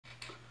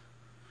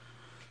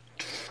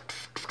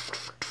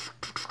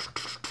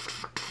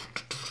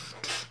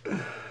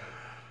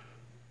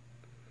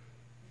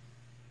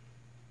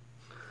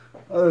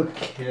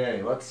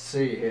Okay, let's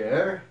see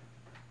here.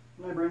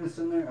 Did I bring this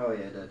in there? Oh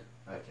yeah, I did.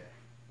 Okay.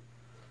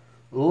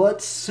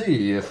 Let's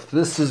see if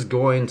this is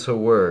going to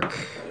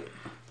work.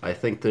 I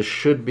think this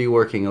should be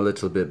working a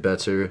little bit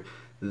better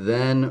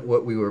than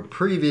what we were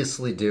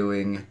previously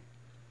doing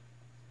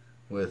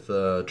with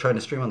trying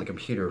to stream on the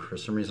computer. For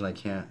some reason I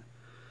can't.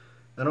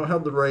 I don't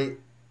have the right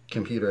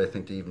computer, I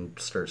think, to even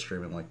start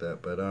streaming like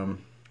that. But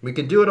we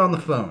can do it on the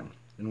phone.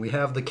 And we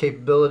have the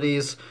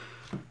capabilities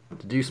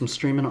to do some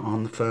streaming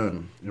on the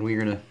phone. And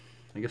we're going to,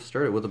 I guess,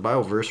 start it with a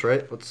Bioverse,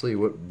 right? Let's see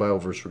what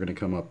Bioverse we're going to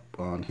come up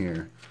on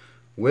here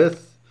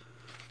with.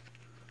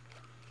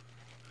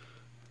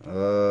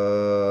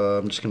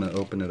 I'm just going to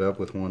open it up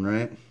with one,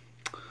 right?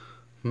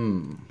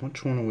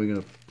 Which one are we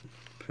going to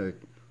pick?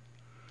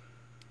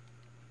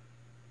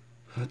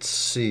 Let's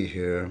see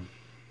here.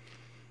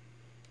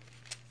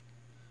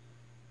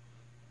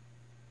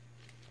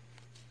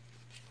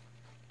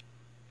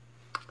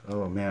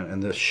 Oh man,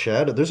 and the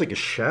shadow, there's like a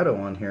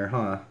shadow on here,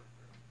 huh? I'm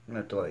gonna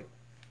have to like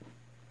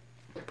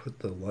put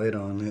the light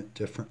on it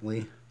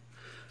differently.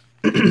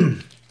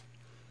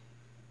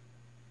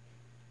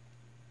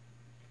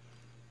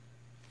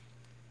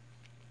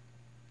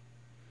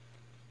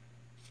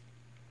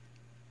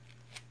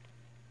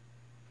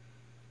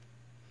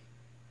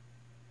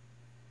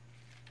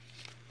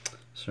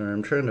 Sorry,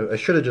 I'm trying to, I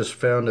should have just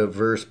found a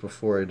verse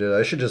before I did.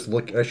 I should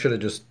have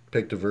just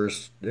picked a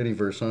verse, any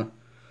verse, huh?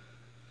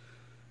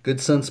 Good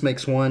sense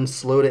makes one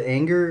slow to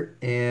anger,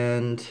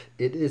 and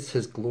it is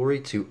his glory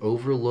to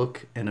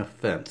overlook an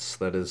offense.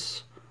 That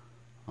is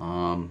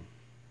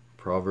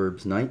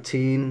Proverbs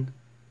 19,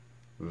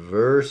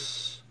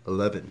 verse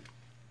 11.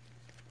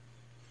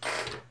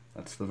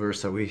 That's the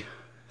verse that we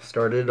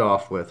started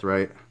off with,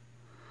 right?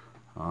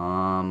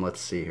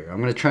 Let's see here. I'm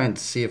going to try and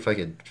see if I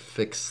could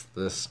fix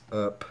this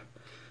up.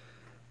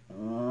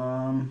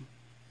 So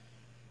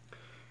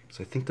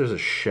I think there's a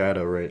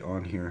shadow right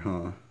on here,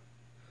 huh?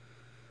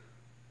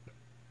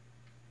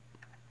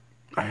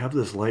 I have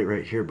this light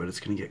right here, but it's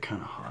going to get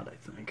kind of hot, I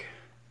think.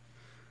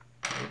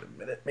 Wait a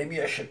minute.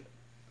 Maybe I should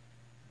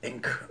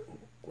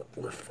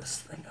lift this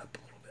thing up a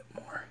little bit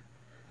more.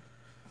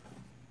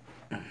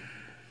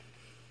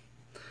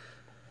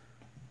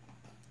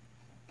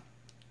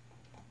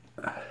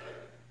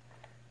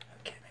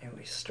 Okay, maybe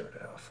we start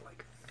it off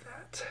like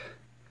that.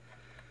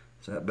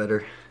 Is that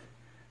better?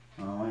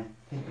 I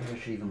think maybe I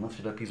should even lift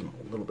it up even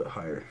a little bit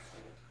higher.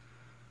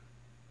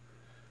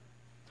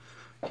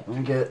 Okay, let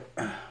me get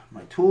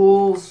my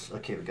tools.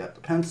 Okay, we got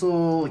the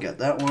pencil, we got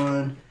that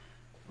one.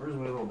 Where's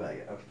my little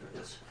bag? Oh, there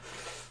it is.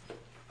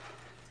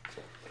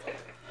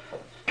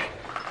 I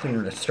think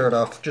we're going to start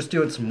off just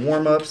doing some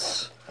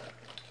warm-ups.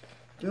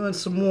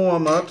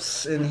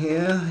 In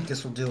here. I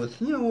guess we'll do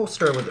with, we'll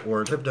start with the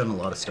orange. I've done a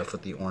lot of stuff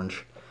with the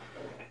orange.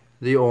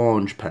 The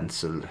orange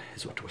pencil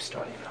is what we're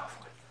starting off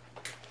with.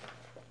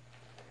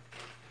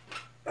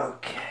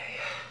 Okay.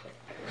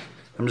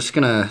 I'm just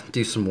going to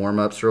do some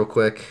warm-ups real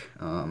quick.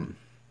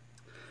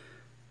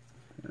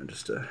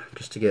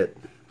 Just to get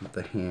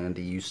the hand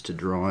used to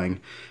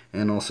drawing,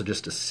 and also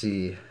just to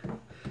see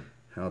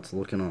how it's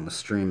looking on the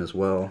stream as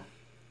well.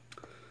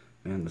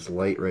 Man, this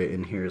light right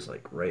in here is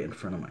like right in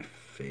front of my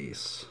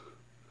face.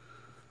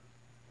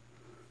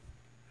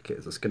 Okay,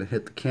 is this gonna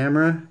hit the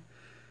camera?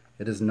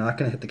 It is not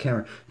gonna hit the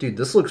camera. Dude,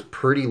 this looks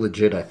pretty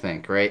legit, I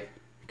think, right?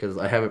 Because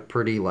I have it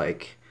pretty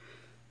like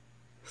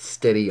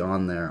steady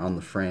on there on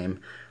the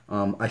frame.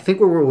 I think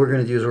what we're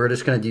gonna do is we're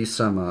just gonna do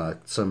some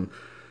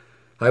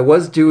I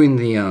was doing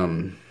the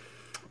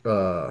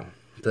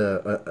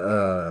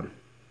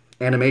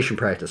animation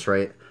practice,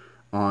 right,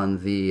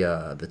 on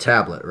the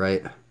tablet,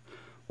 right?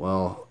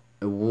 Well,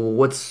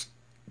 what's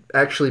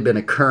actually been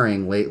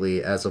occurring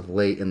lately, as of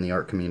late in the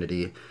art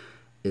community,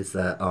 is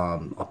that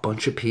a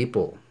bunch of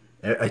people,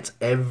 it's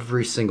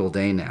every single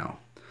day now.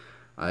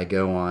 I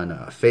go on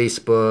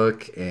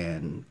Facebook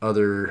and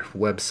other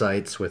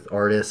websites with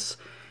artists,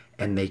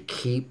 and they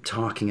keep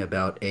talking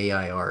about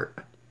AI art.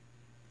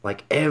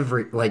 Like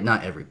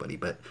not everybody,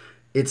 but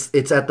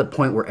it's at the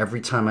point where every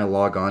time I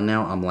log on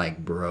now, I'm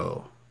like,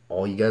 bro,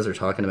 all you guys are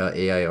talking about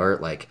AI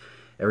art. Like,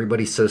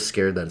 everybody's so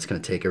scared that it's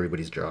going to take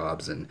everybody's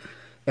jobs, and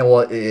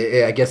well,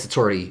 I guess it's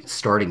already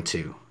starting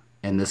to.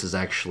 And this is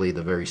actually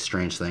the very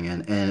strange thing,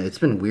 and it's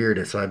been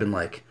weird. So I've been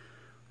like,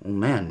 oh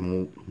man,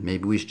 well,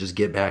 maybe we should just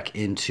get back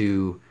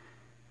into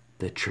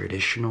the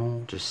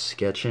traditional, just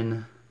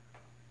sketching,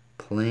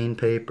 plain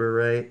paper,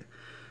 right?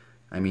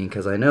 I mean,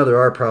 because I know there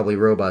are probably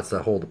robots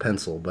that hold a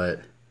pencil, but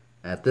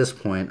at this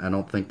point, I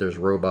don't think there's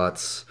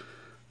robots,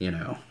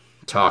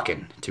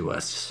 talking to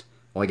us.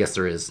 Well, I guess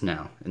there is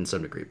now, in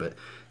some degree, but,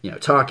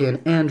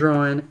 talking and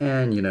drawing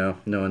and,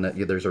 knowing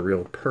that there's a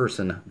real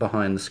person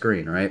behind the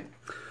screen, right?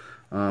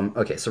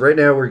 Okay, so right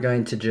now we're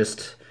going to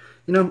just,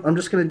 I'm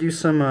just going to do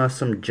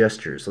some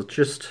gestures. Let's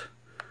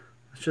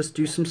just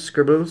do some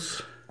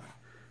scribbles,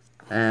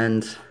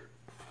 and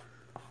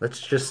let's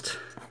just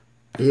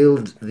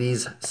build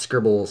these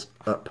scribbles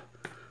up,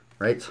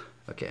 right?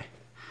 Okay,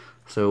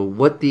 so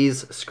what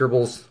these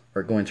scribbles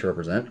are going to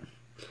represent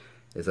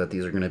is that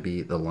these are going to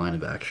be the line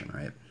of action,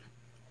 right?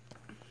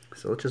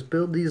 So let's just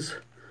build these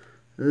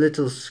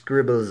little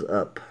scribbles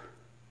up.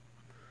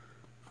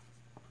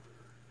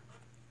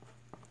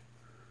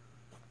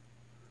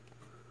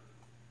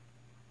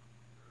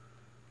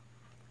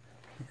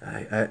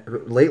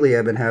 Lately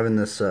I've been having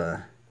this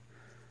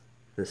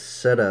this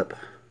setup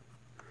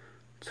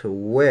to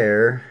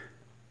where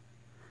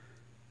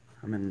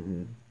I'm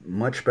in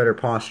much better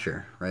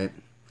posture, right?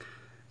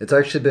 It's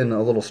actually been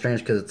a little strange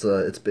because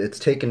it's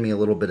taken me a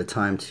little bit of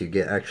time to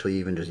get actually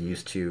even just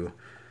used to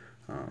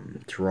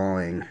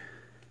drawing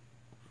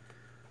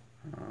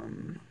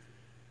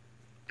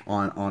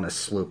on a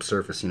sloped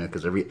surface, you know,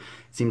 because it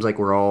seems like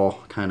we're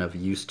all kind of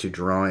used to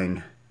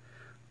drawing,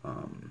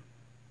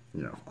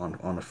 you know,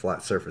 on a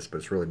flat surface, but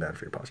it's really bad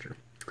for your posture.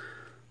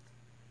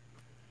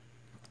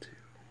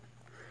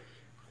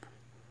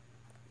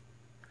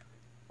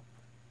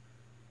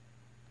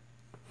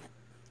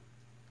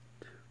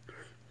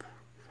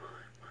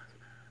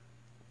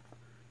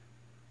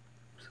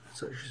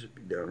 So it should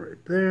be down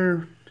right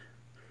there.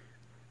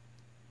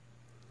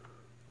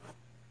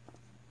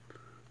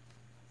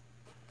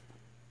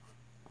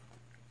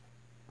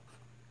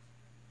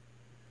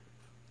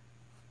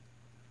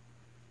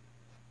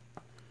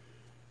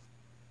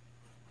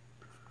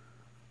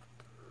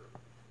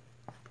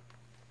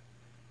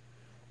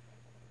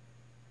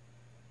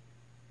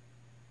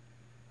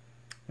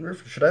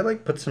 Should I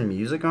like put some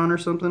music on or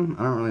something?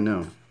 I don't really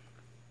know.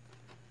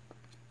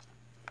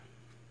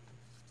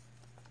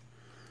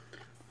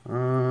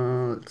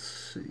 Let's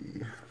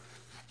see.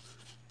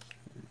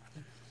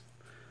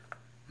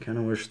 Kind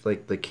of wish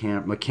like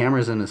my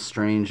camera's in a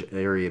strange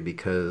area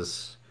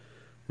because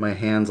my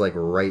hand's like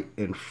right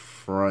in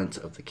front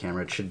of the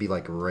camera. It should be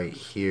like right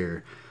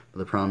here. But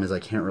the problem is I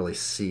can't really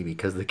see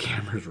because the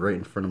camera's right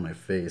in front of my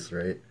face,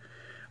 right?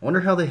 I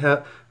wonder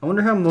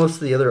how most of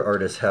the other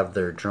artists have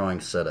their drawing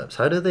setups.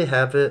 How do they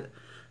have it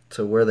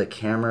to where the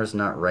camera's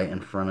not right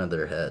in front of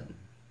their head?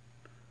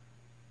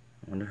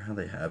 I wonder how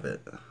they have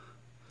it.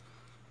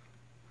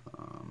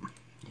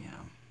 Yeah.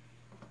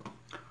 I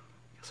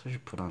guess I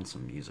should put on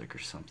some music or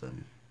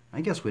something.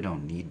 I guess we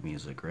don't need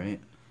music,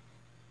 right?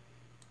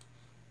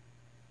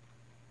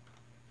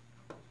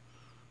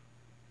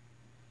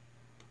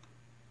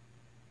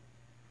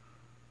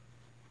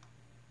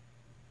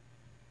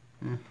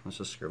 Let's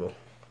just scribble.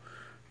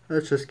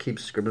 Let's just keep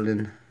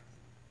scribbling.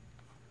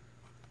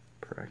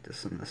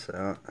 Practicing this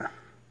out.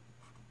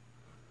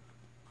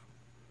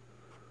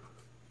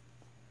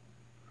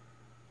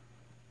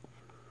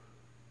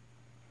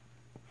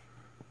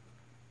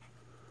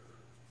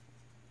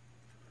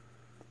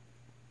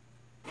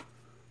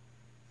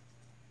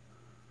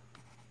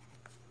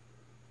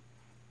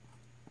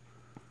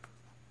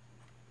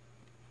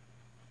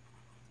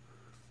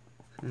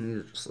 And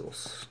these are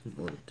just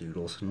little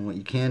doodles. And what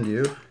you can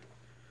do.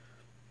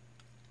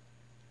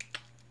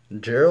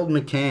 Gerald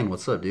McCain,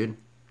 what's up, dude?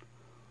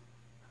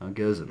 How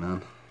goes it,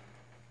 man?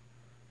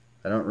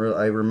 I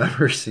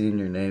remember seeing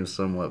your name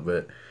somewhat,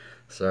 but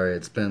sorry,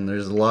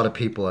 there's a lot of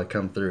people that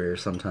come through here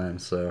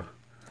sometimes, so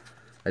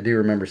I do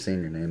remember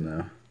seeing your name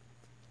though.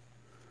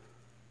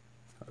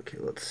 Okay,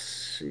 let's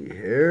see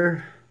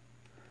here.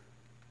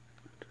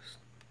 Just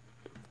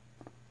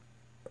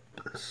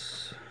up this.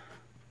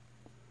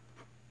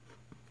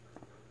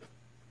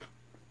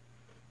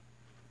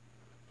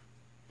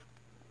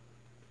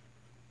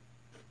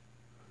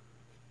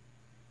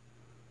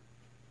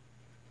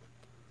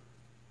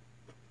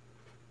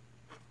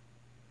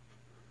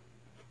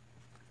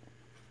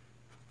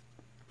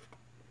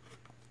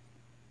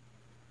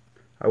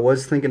 I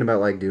was thinking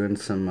about like doing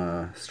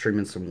some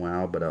streaming some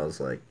WoW, but I was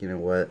like, you know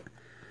what?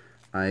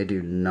 I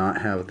do not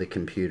have the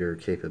computer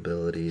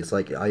capabilities.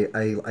 Like I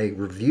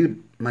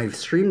reviewed my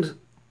streams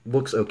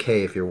looks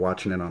okay if you're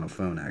watching it on a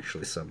phone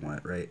actually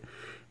somewhat, right?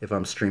 If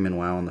I'm streaming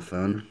WoW on the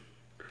phone.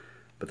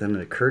 But then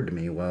it occurred to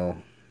me, well,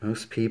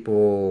 most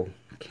people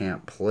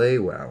can't play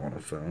WoW on a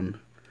phone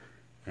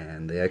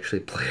and they actually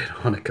play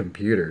it on a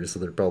computer, so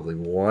they're probably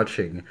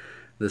watching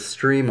the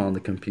stream on the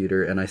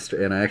computer and I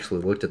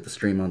actually looked at the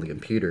stream on the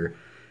computer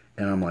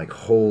and I'm like,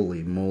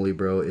 holy moly,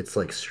 bro, it's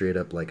like straight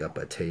up like a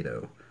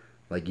potato.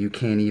 Like you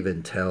can't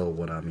even tell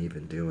what I'm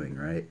even doing,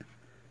 right?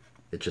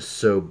 It's just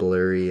so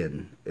blurry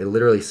and it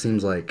literally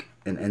seems like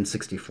an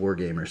N64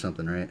 game or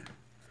something, right?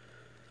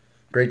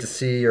 Great to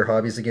see your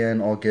hobbies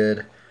again, all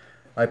good.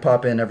 I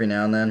pop in every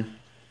now and then.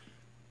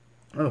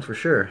 Oh, for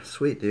sure.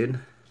 Sweet, dude.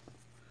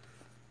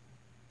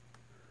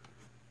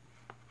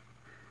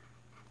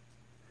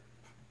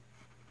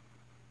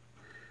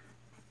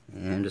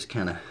 And just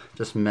kind of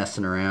just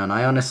messing around.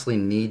 I honestly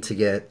need to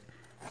get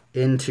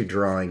into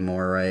drawing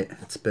more, right?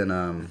 It's been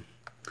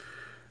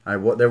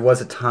there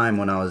was a time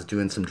when I was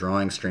doing some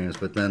drawing streams,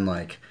 but then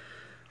like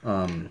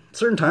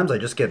certain times I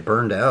just get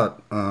burned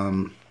out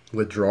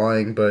with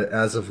drawing. But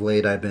as of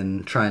late, I've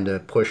been trying to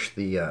push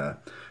the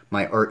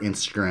my art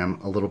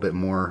Instagram a little bit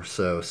more.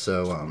 So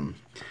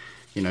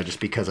you know, just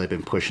because I've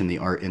been pushing the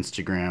art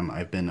Instagram,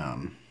 I've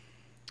been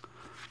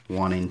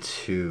wanting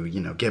to,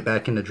 you know, get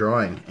back into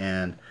drawing.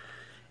 And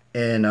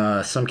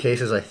in some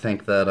cases, I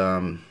think that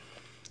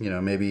you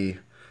know, maybe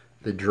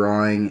the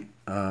drawing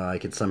I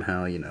could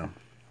somehow,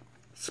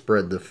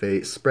 spread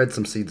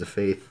some seeds of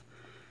faith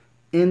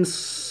in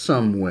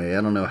some way.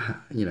 I don't know how,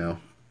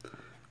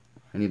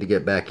 I need to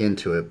get back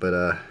into it, but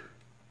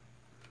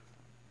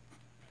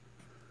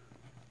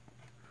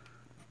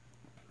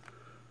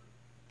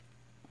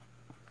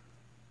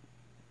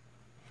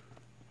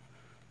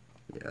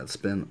yeah,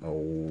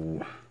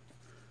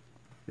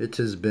 it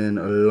has been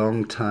a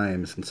long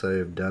time since I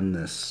have done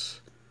this.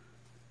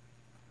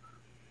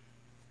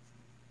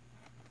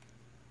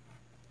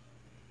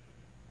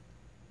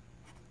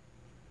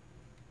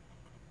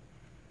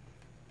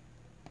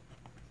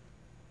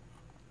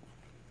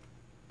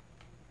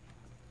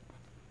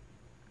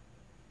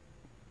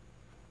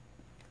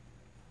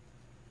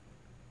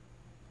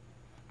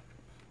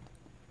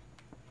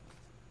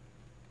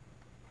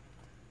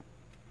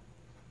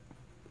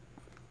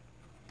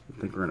 I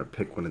think we're gonna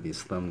pick one of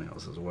these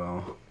thumbnails as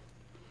well.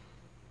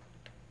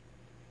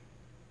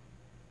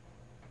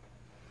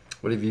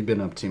 What have you been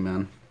up to,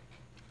 man?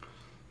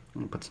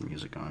 I'm gonna put some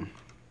music on.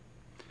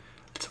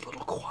 It's a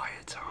little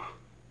quiet, huh?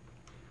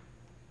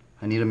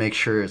 I need to make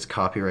sure it's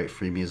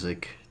copyright-free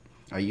music.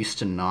 I used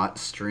to not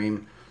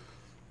stream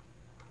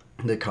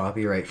the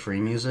copyright-free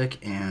music,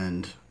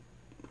 and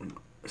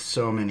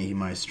so many of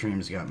my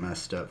streams got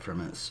messed up from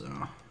it,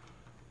 so...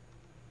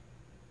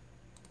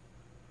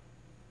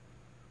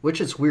 Which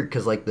is weird,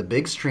 because like the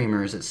big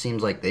streamers, it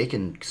seems like they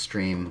can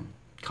stream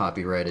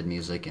copyrighted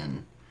music,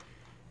 and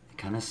it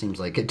kind of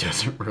seems like it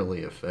doesn't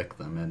really affect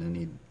them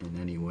in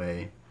any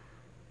way.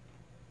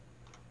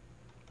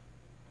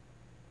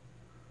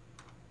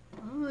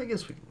 I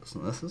guess we can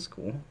listen to this. This is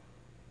cool.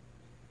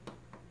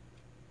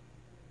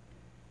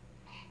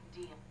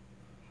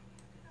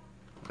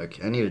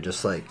 Okay, I need to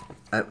just like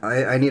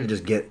I need to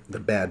just get the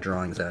bad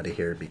drawings out of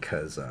here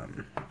because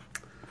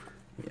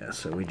yeah,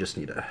 so we just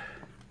need to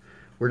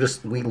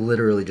we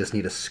literally just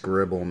need to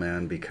scribble,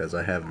 man, because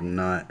I have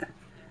not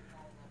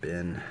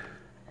been.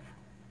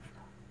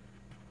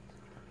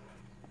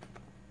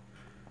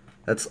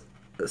 That's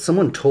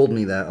someone told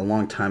me that a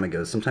long time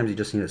ago. Sometimes you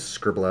just need to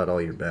scribble out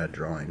all your bad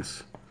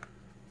drawings.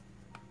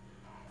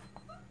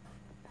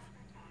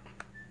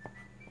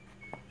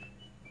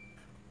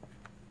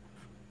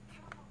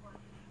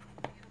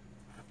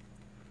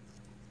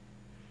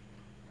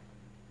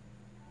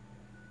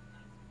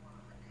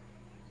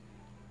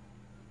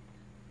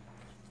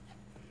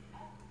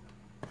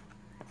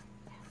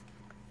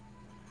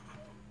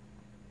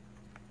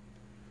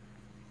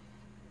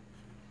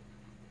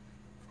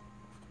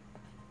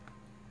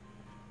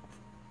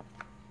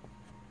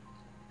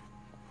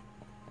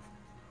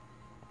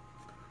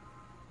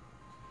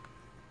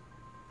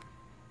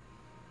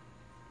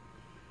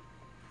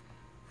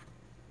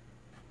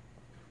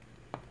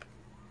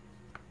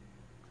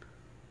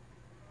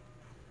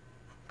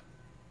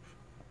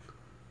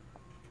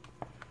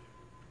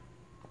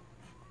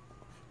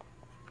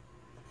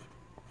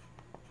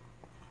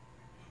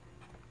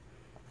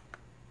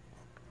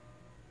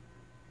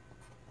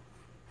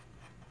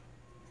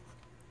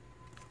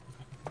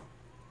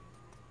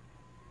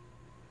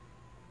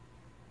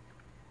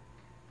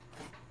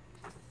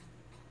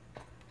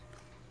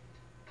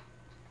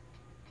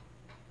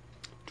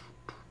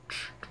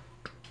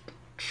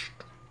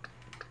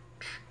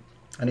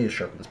 I need to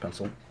sharpen this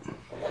pencil.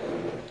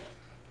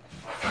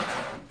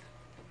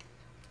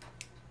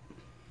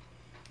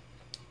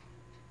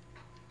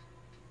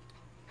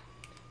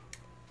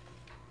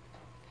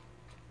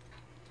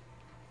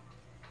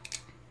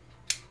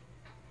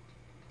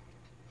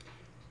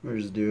 We're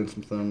just doing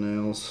some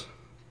thumbnails.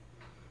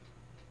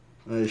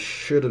 I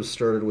should have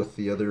started with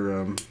the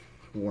other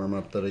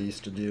warm-up that I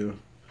used to do.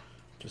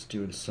 Just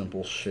doing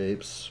simple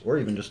shapes, or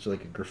even just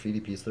like a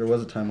graffiti piece. There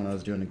was a time when I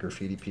was doing a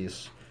graffiti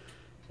piece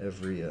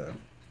every,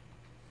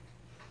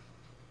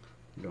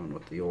 going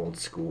with the old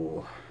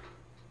school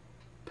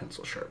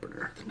pencil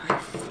sharpener, the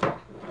knife.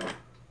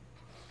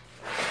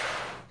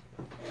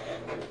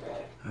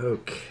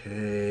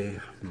 Okay.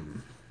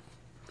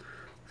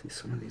 See,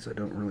 some of these I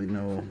don't really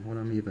know what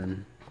I'm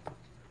even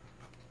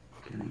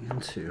getting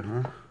into,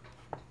 huh?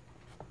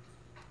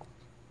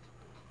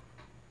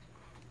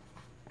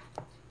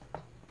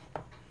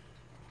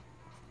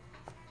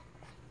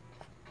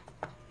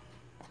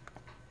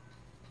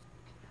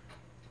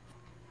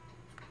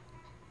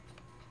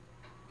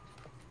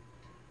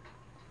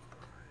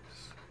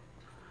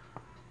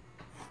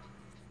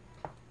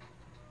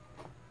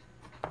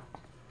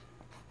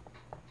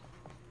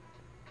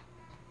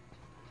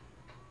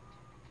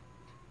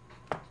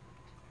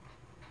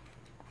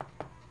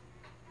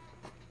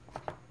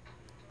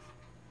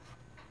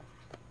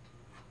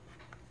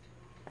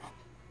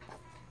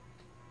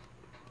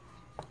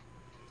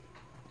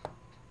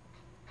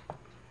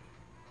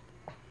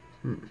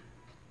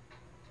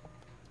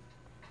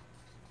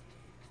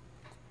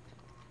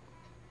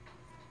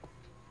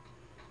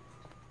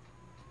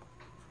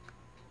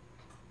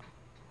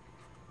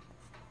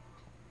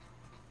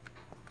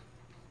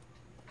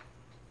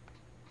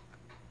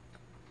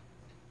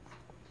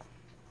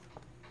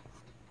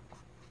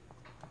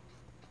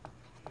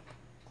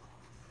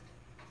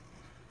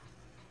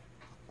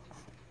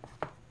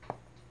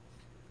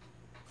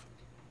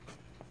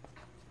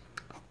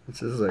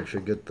 This is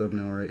actually a good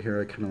thumbnail right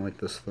here. I kind of like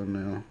this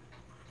thumbnail.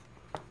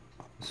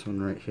 This one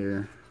right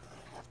here.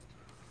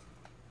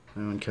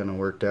 That one kind of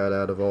worked out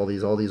of all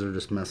these. All these are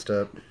just messed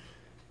up.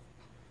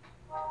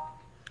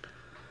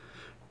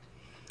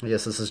 I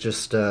guess this is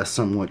just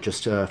somewhat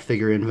just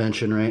figure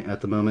invention, right,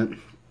 at the moment.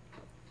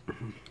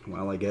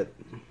 While I get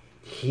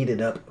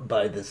heated up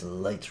by this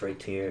lights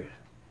right here.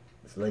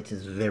 This light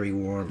is very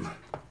warm.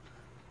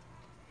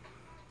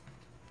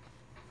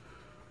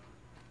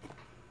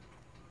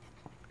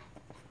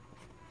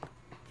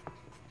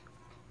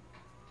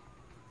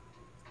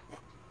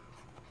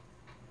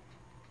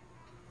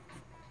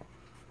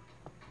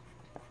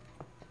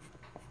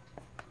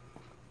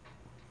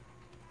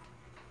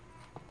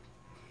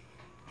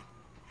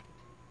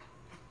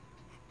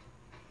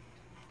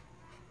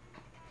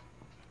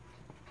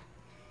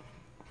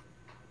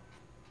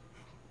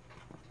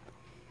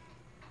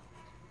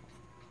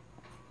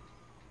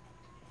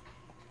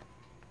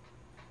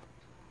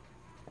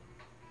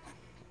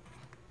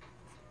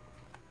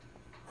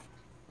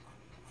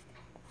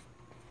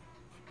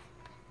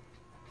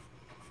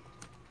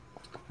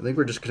 I think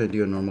we're just going to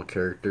do a normal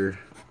character.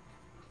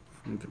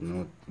 I don't even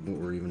know what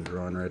we're even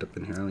drawing right up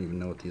in here. I don't even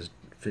know what these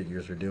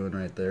figures are doing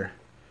right there.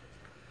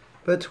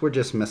 But we're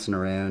just messing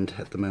around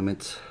at the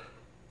moment.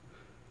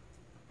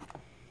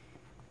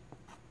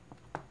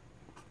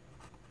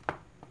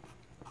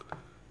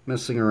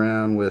 Messing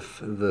around with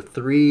the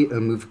 3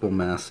 immovable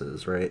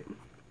masses, right?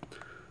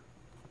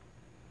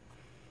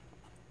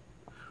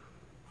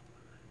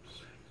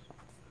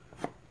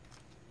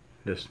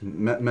 Just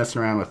messing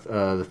around with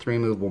the 3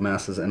 movable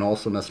masses, and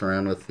also messing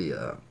around with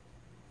the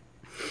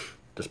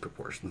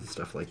disproportions and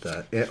stuff like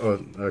that.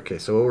 Okay,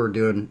 so what we're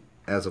doing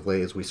as of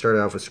late is we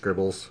started off with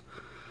scribbles.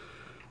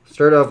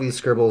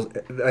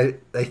 I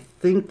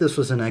think this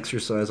was an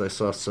exercise I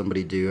saw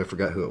somebody do. I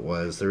forgot who it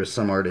was. There was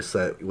some artist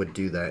that would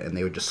do that, and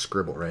they would just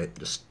scribble, right?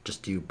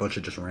 Just do a bunch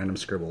of just random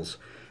scribbles,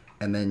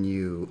 and then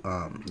you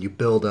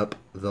build up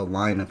the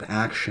line of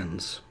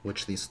actions,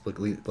 which these look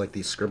like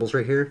these scribbles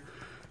right here.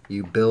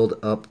 You build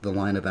up the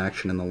line of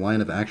action, and the line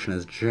of action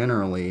is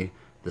generally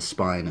the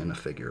spine in a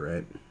figure,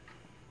 right?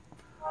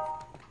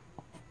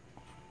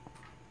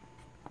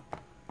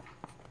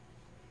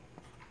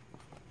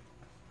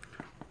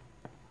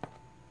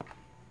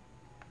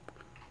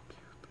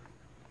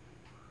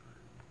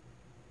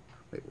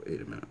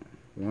 Wait a minute.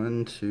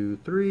 1, 2,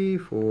 3,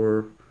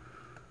 4,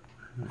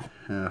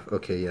 half.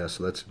 Okay, yeah,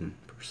 so that's in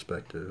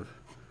perspective.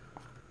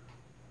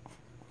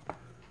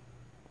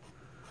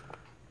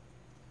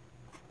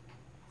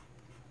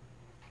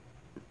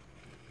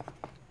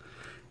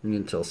 You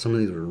can tell some of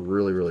these were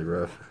really, really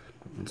rough.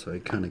 Once I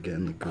kind of get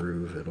in the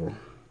groove, it'll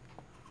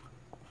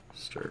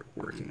start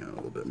working out a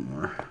little bit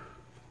more.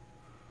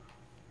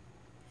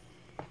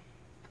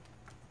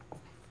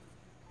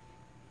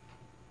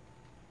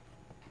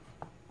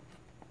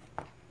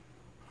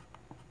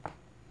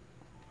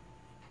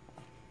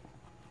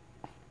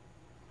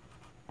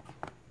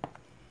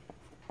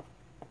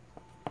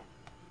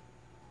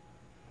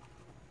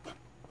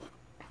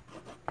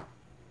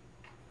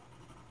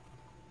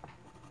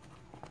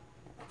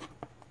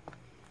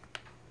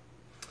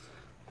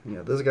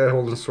 Yeah, this guy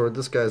holding a sword.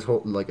 This guy's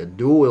holding like a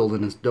dual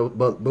wielding his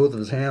both of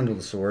his hands with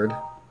a sword.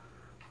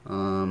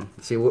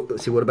 See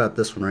what about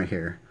this one right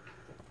here?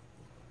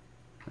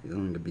 It's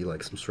going to be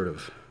like some sort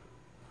of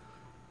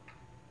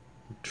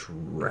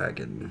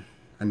dragon.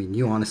 I mean,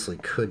 you honestly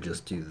could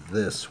just do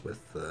this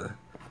with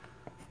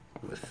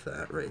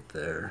that right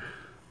there,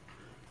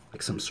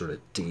 like some sort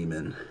of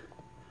demon.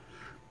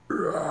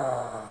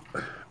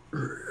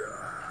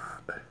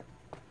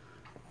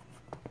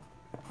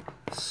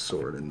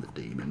 Sword and the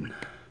demon.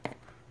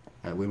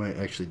 We might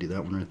actually do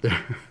that one right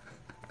there.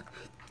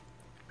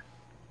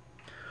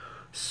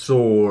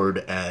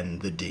 Sword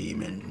and the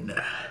demon.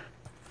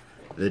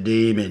 The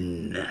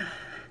demon.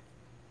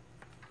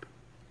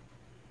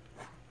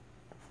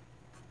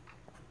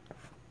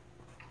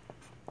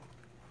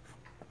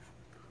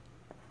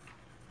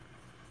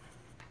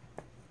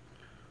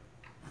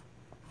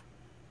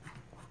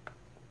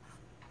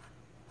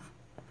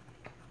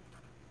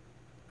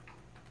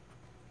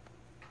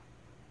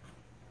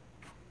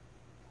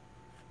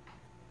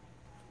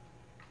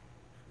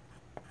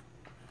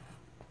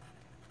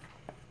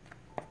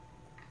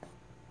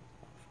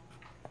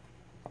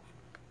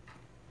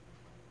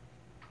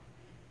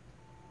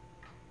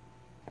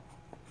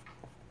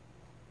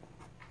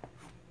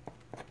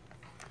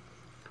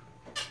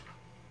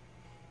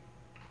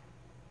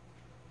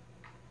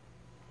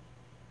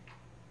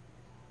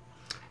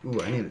 Ooh,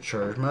 I need to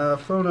charge my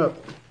phone up.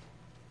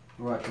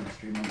 We're watching the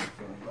stream on my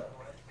phone, by the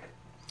way.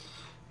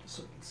 Just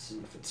so I can see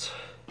if it's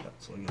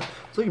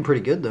looking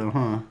pretty good though,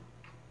 huh?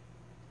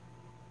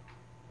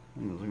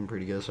 It's looking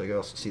pretty good, so I can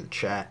also see the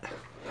chat.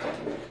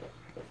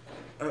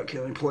 Okay,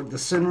 let me plug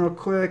this in real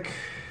quick.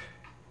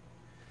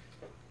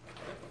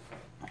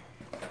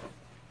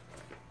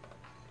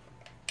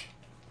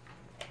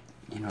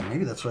 You know,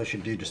 maybe that's what I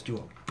should do, just do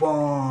a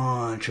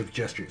bunch of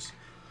gestures.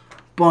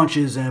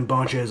 Bunches and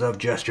bunches of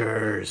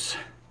gestures.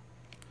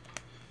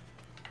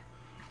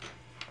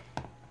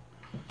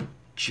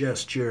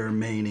 Gesture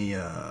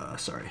Mania.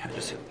 Sorry, I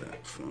just hit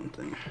that phone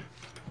thing.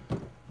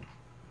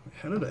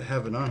 How did I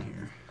have it on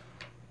here?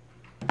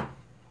 Did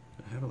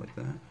I have it like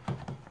that?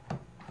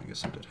 I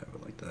guess I did have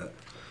it like that.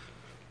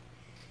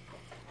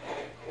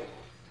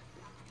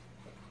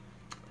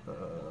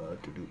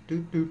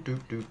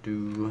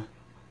 Do.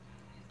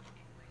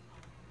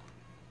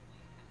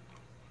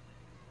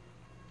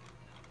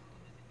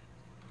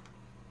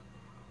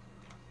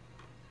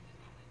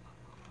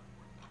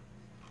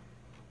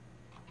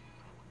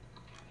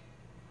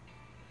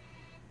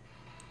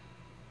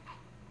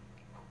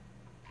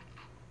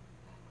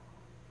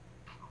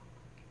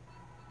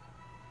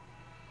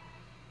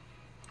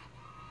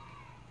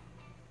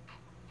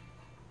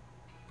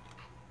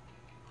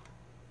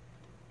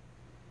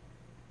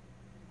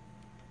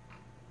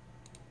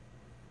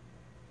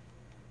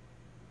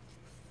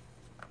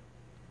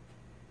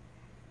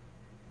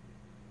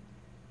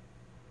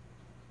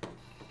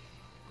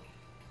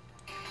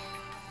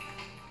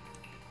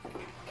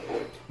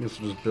 I guess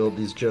we'll just build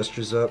these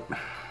gestures up.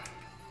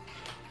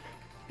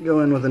 Go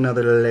in with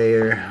another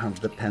layer of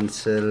the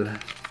pencil.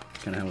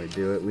 That's kind of how we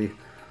do it. We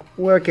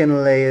work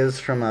in layers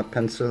from our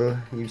pencil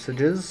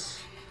usages.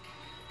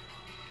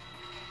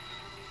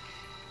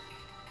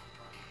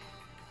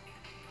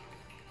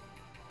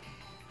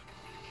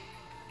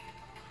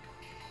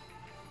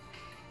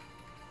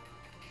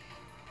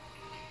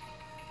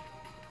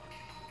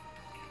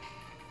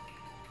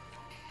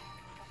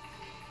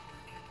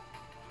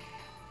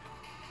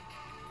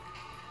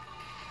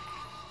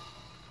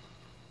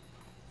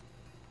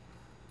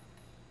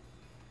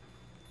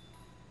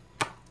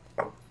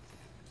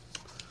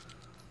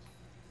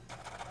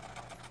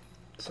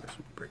 It's like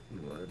some brick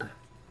wood.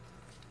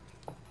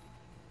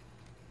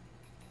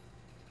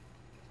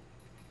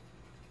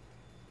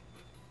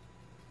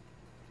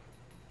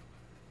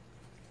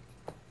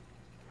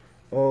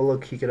 Oh,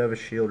 look, he could have a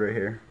shield right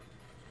here.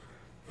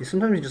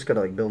 Sometimes you just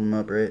gotta like build them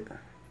up, right?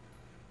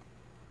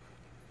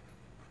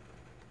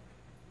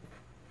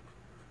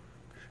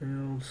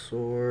 Shield,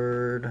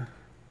 sword,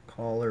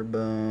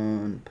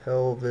 collarbone,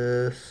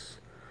 pelvis.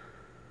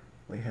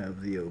 We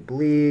have the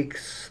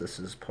obliques. This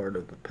is part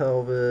of the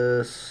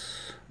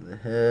pelvis. The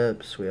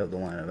hips. We have the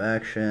line of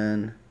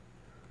action.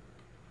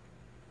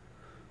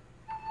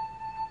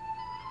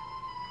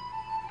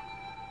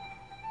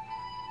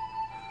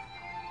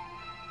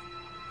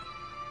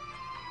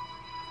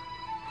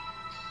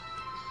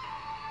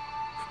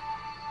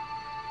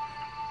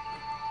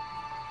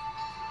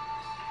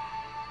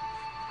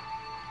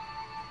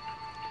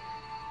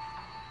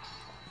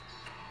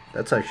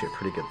 That's actually a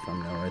pretty good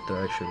thumbnail right there.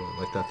 I actually really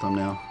like that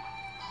thumbnail.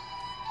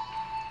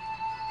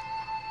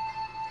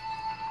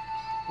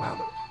 Wow,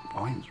 the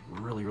volume's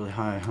really, really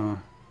high, huh?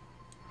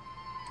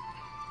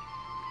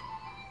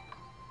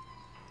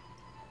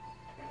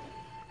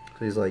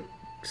 So he's like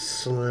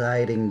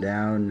sliding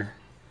down.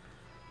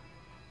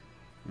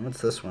 What's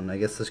this one? I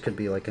guess this could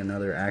be like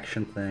another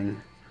action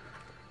thing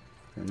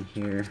in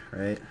here,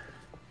 right?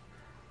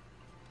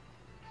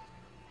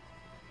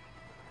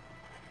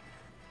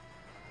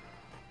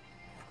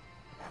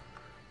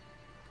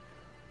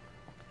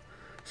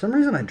 For some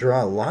reason I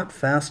draw a lot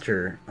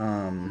faster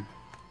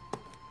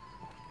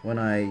when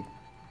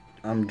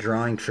I'm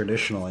drawing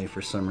traditionally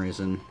for some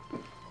reason.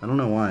 I don't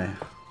know why.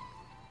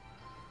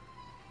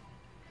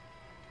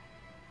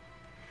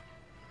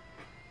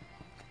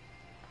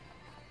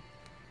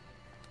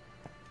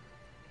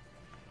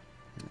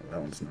 That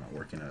one's not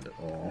working out at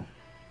all.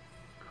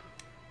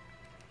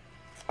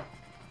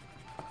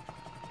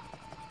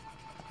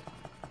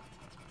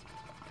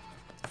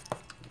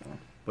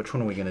 Which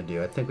one are we gonna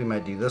do? I think we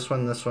might do this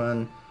one, this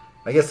one.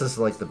 I guess this is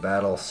like the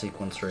battle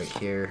sequence right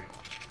here.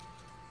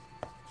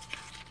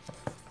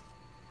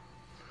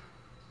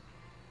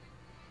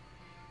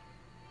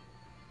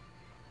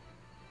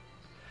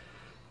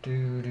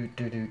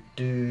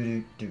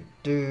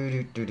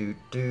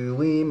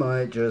 We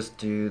might just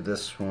do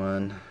this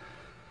one.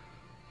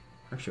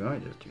 Actually, I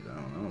might just do that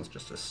one. That one's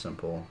just a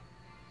simple.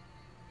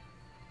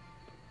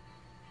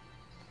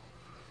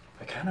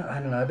 I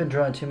don't know. I've been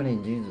drawing too many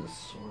dudes with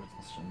swords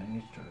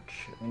and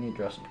stuff. We need to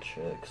draw some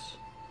chicks.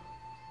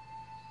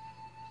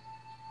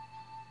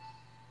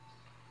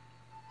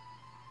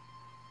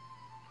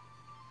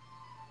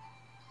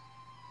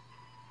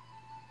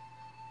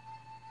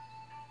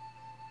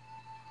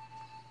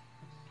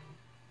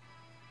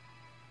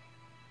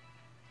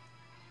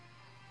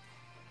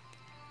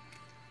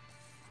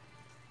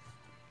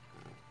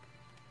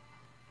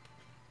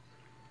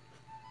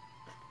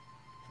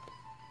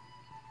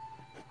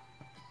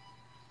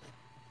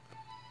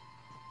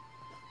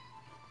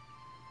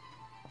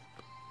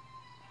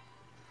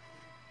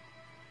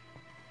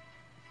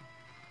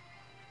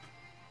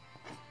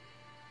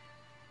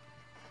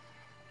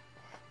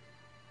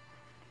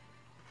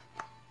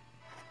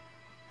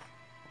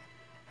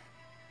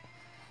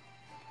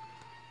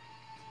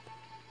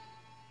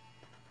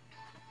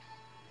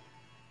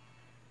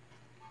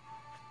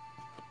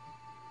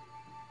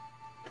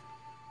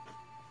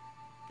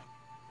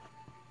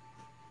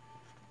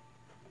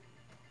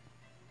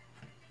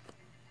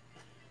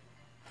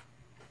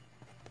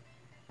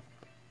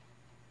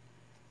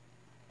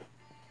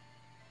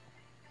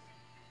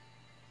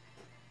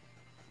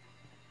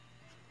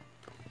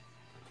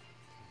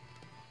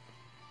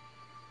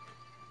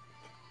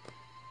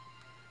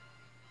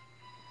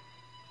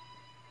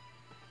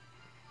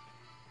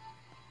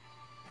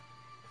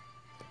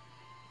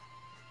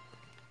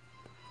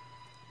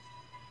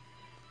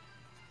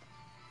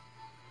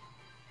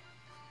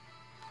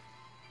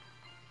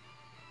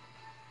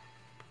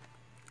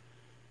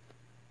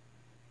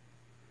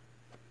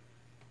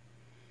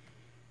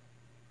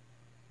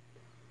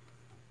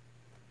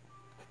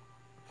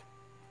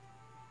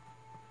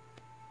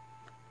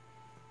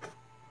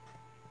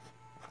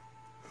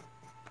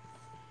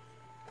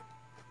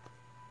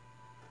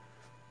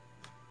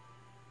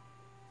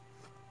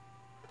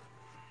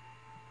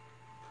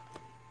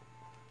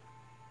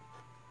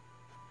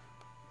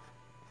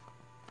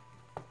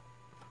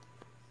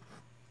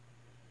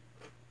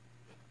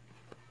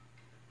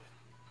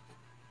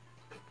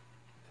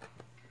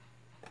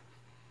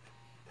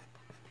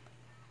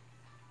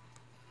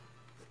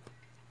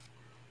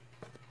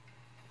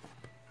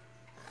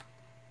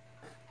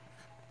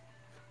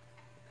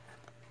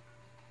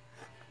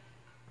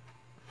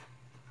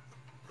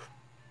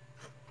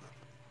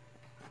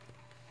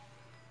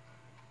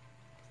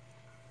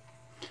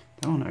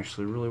 one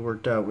actually really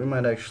worked out. We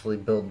might actually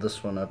build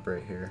this one up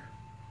right here.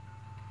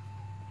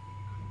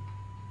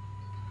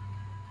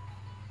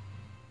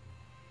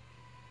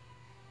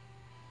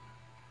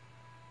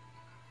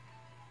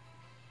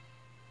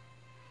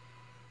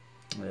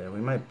 Yeah, we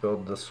might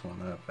build this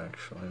one up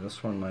actually.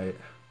 This one might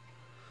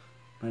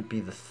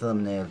be the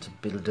thumbnail to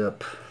build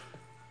up.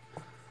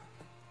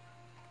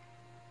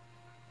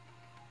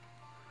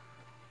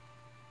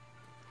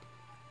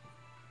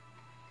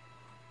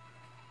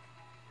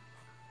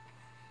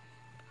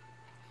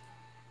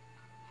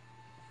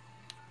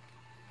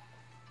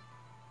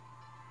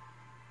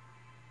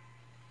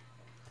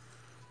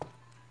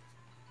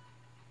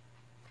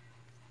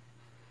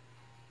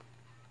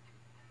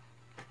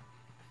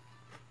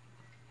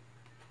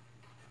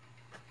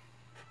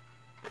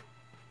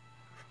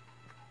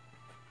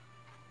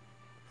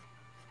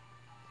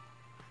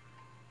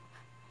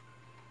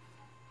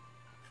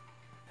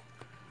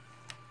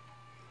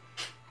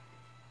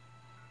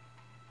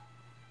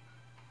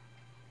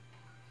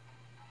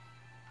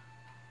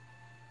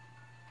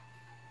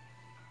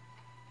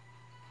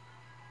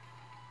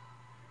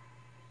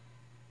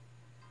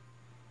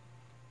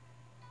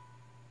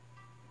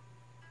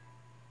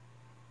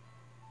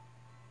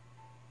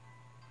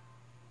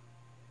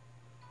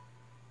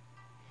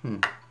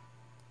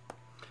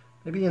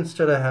 Maybe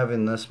instead of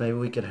having this, maybe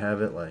we could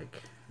have it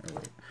like,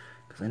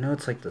 because I know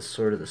it's like the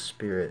sword of the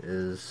spirit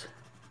is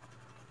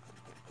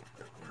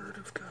the word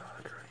of God,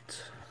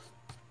 right?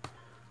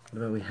 What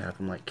about we have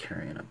him like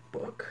carrying a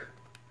book,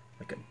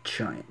 like a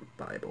giant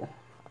Bible,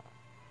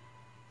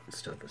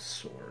 instead of a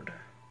sword?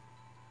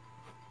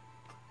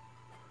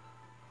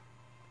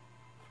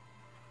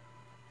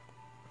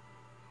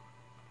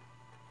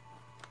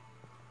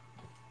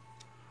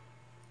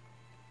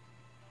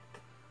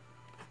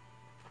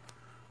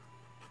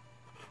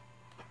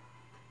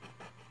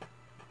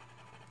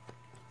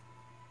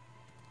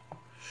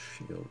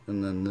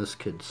 And then this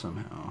could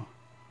somehow,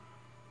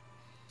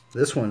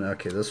 this one,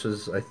 okay, this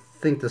was, I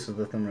think this is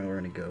the thumbnail we're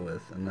going to go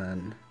with, and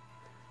then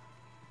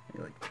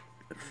like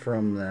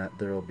from that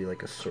there will be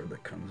like a sword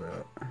that comes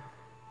out.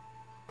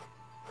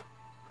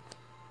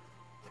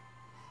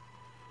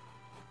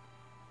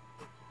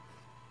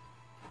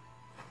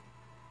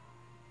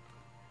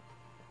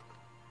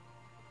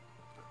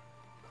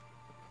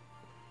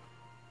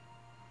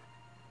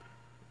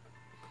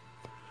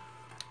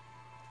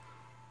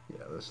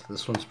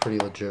 This one's pretty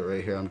legit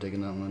right here. I'm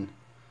digging that one.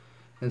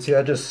 And see,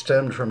 I just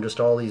stemmed from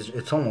just all these.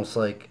 It's almost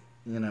like,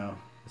 you know,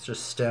 it's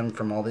just stemmed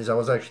from all these. I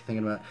was actually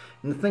thinking about,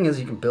 and the thing is,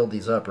 you can build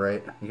these up,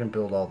 right? You can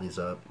build all these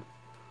up.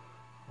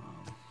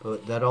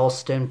 But that all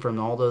stemmed from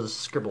all those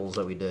scribbles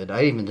that we did.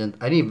 I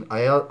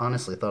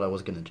honestly thought I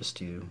was gonna just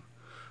do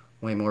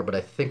way more, but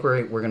I think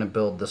we're gonna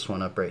build this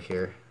one up right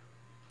here.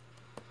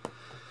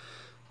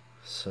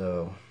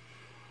 So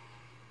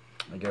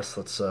I guess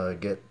let's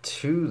get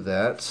to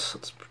that.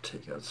 Let's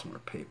take out some more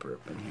paper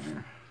up in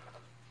here.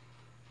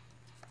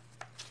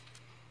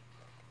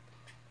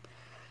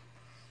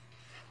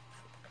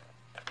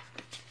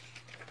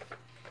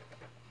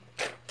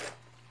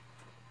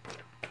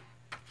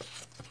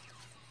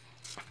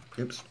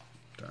 Oops,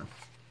 darn.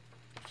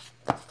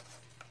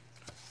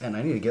 And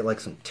I need to get like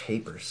some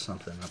tape or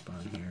something up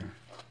on here.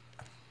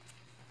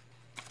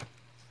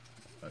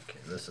 Okay,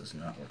 this is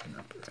not working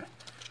up right.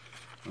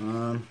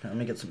 Let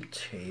me get some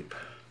tape.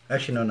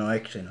 Actually, no, I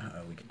actually know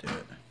how we can do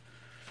it.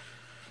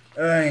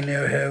 I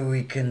know how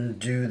we can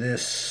do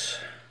this.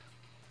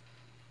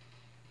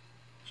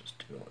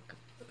 Just do it like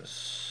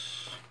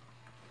this.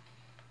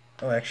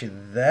 Oh, actually,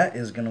 that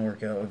is going to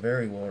work out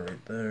very well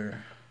right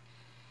there.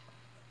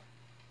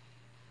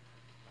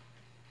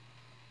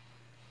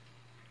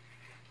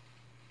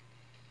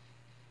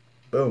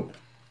 Boom.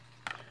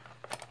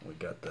 We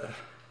got the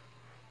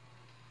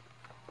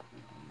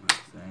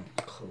thing.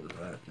 Close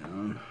that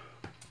down.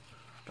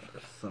 Got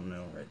our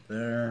thumbnail right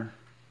there.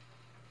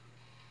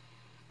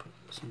 Put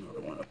this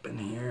another one up in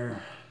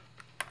here.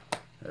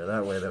 There,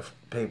 that way the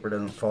paper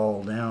doesn't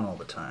fall down all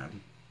the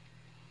time.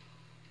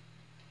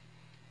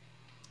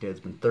 Okay,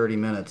 it's been 30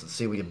 minutes. Let's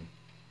see if we can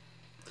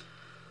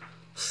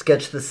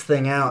sketch this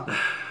thing out.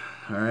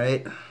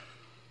 Alright.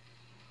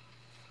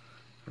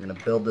 We're going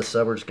to build this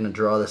up. We're just going to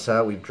draw this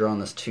out. We've drawn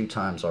this 2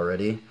 times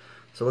already.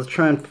 So let's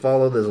try and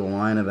follow this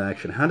line of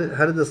action. How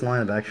did this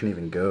line of action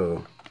even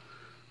go?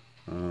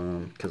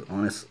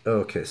 Because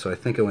okay, so I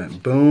think it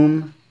went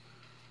boom,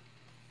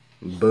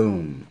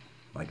 boom,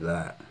 like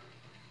that.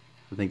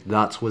 I think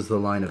that was the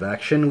line of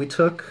action we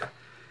took.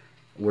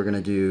 We're going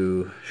to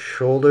do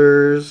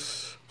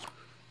shoulders,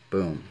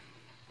 boom.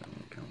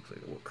 Kind of looks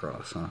like a little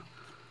cross, huh?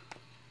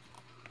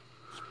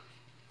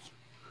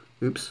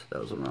 Oops, that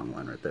was the wrong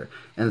line right there.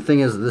 And the thing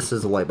is, this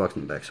is a light box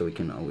in the back, so we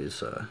can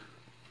always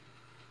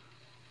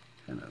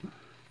kind of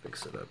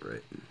fix it up,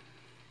 right?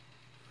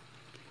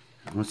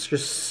 Let's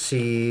just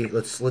see.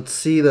 Let's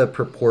see the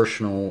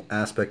proportional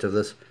aspect of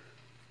this.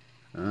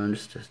 I'm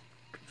just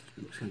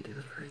gonna do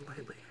this very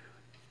lightly.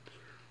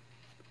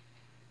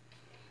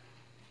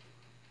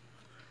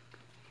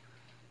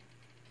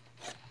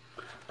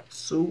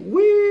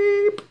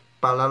 Sweep.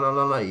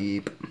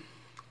 Ba-la-la-la-leap.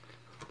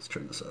 Let's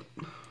turn this up.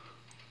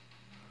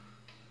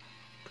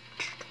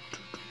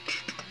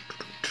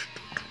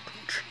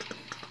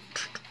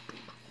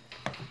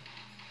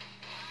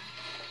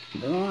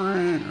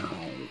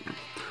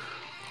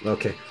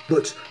 Okay,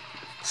 let's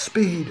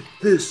speed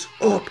this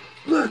up.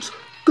 Let's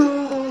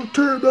go,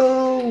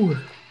 Turbo!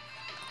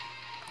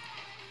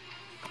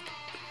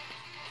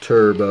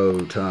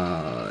 Turbo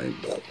time.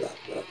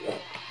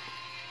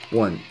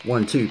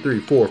 1, 2, 3,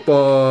 4,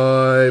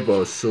 5.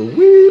 A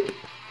sweep.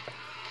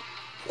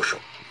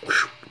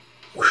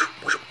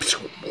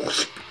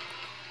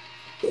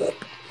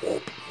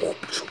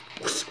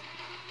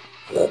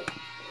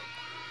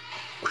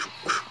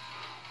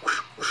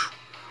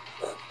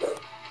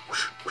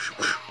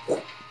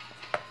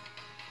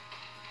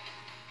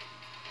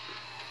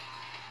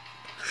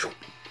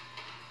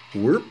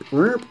 Whoop,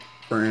 whoop,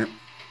 whoop.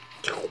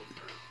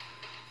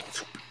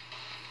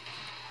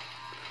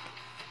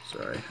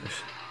 Sorry,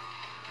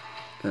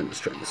 I'm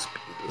just trying to speed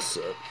this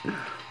up.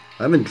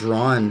 I haven't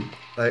drawn,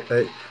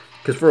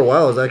 because for a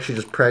while I was actually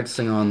just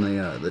practicing on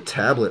the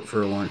tablet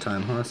for a long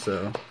time, huh?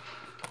 So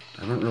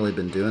I haven't really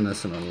been doing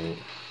this in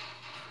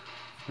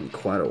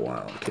quite a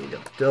while. Okay, we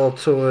got the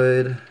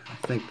deltoid. I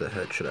think the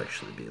head should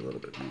actually be a little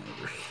bit more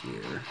over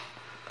here.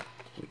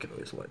 We could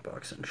always white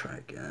box and try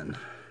again.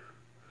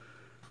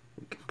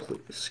 We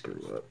completely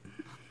screw up.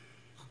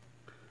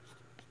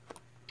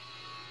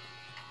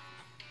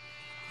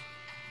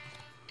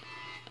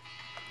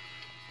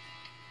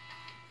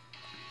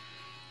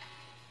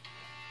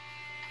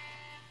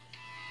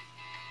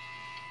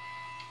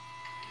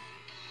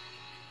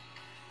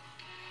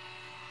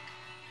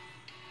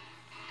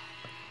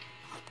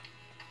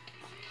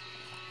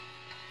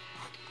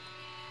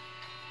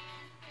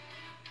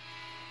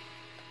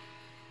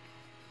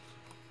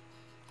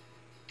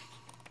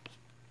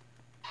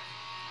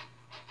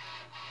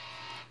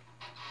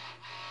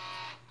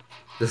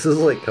 This is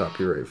like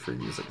copyright free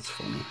music, it's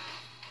funny.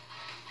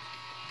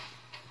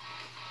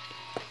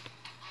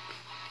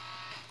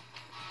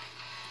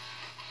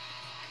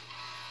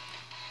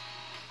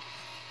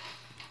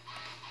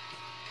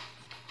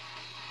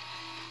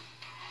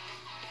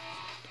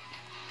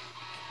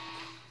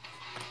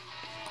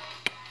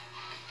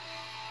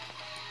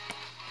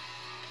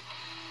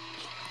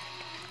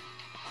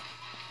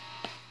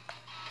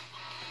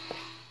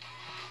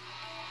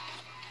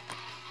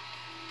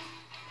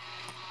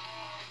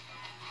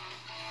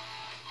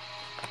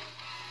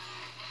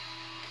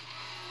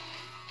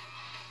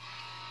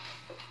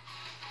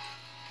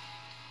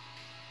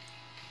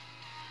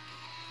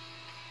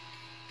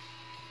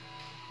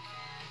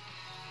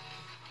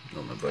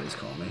 Oh, my buddy's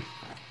calling me.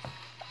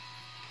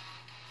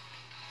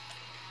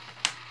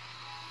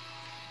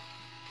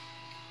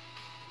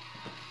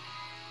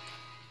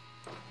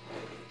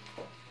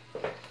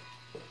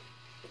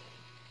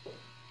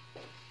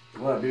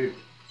 What, dude?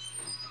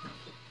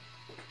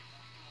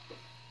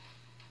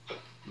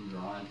 I'm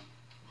drawing.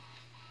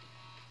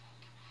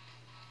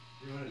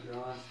 You want to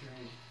draw on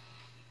screen?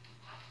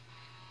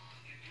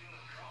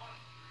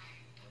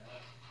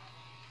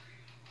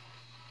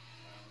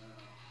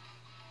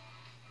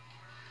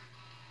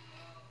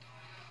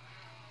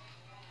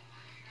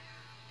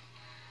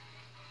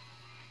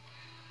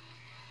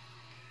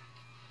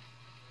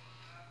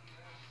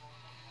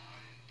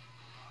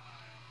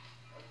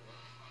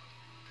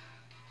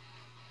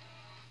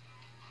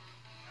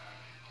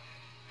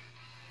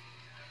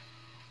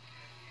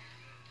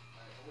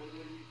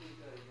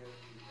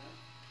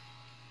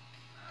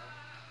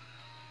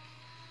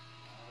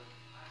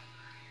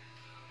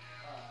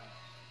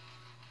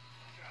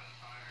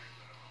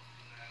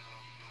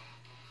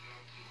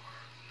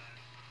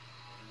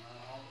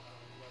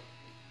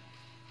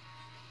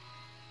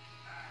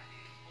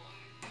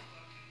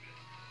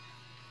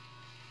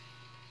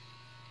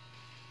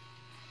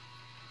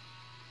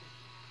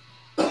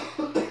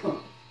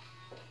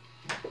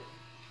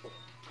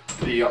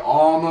 The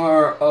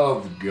armor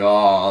of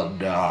God.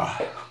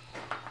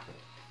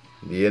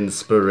 The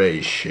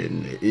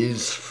inspiration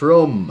is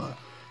from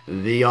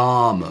the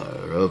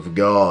armor of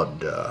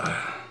God.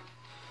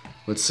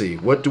 Let's see,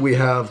 what do we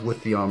have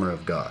with the armor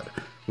of God?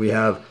 We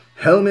have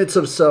helmets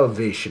of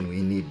salvation.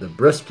 We need the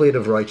breastplate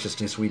of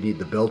righteousness. We need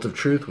the belt of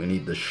truth. We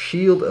need the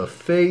shield of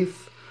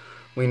faith.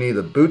 We need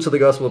the boots of the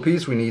gospel of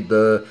peace. We need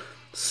the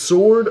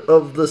sword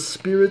of the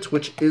Spirit,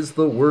 which is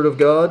the word of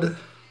God.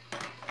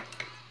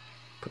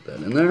 Put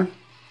that in there.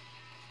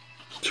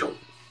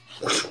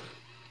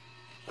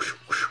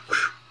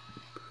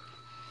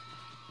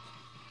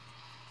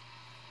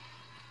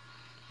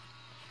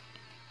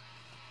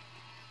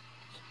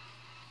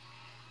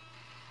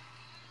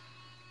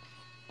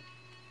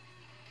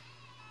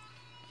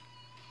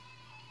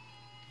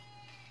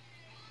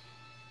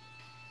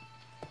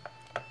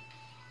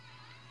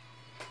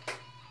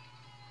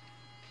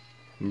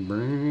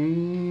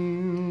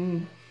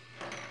 Bring.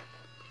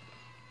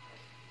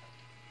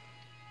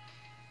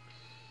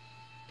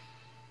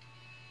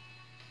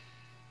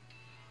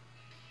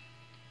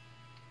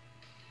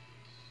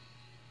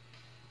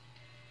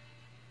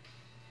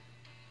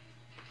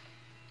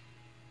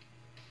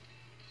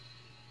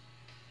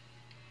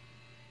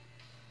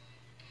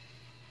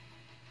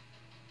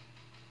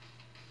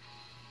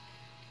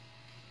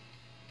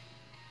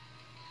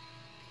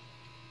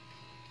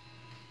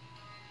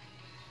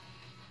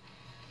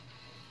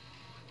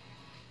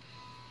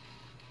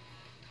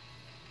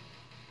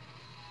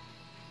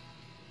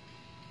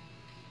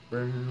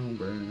 Brown,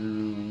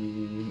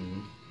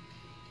 brown.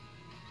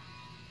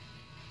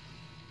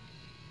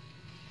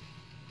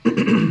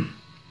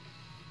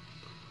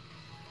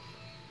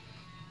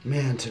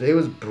 Man, today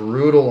was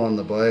brutal on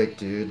the bike,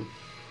 dude.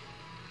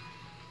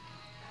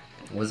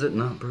 Was it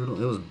not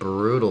brutal? It was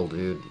brutal,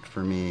 dude,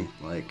 for me.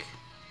 Like,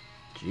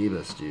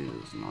 Jeebus, dude,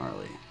 it was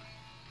gnarly.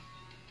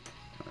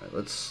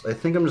 Alright, I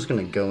think I'm just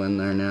gonna go in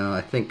there now. I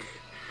think...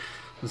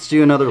 Let's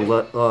do another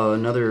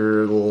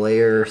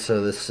layer.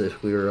 So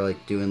if we were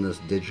like doing this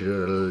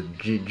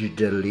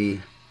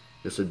digitally,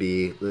 this would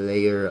be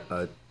layer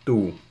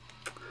 2.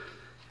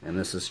 And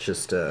this is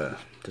just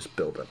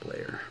build up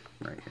layer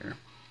right here.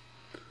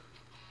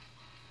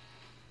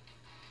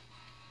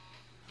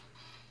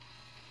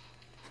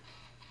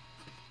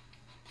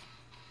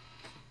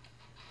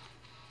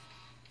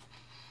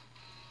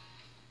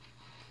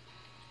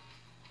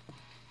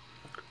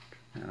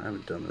 Man, I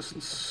haven't done this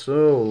in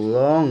so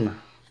long.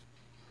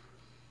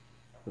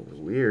 It was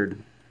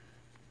weird.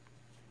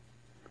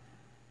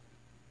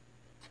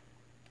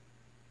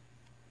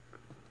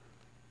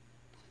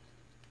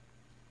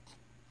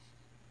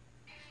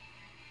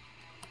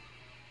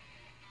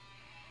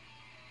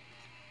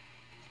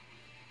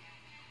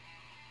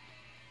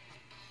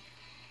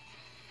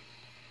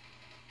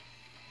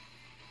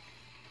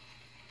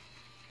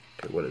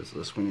 Okay, what is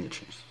this? We need to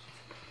change this.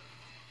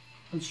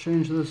 Let's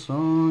change this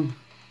song.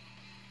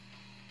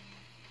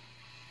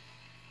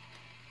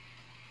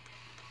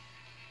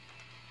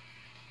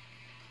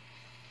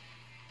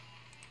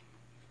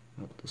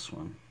 Not this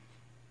one.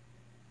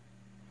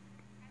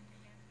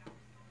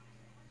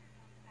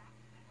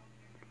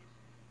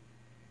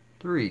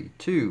 Three,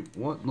 two,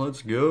 one,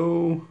 let's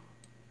go.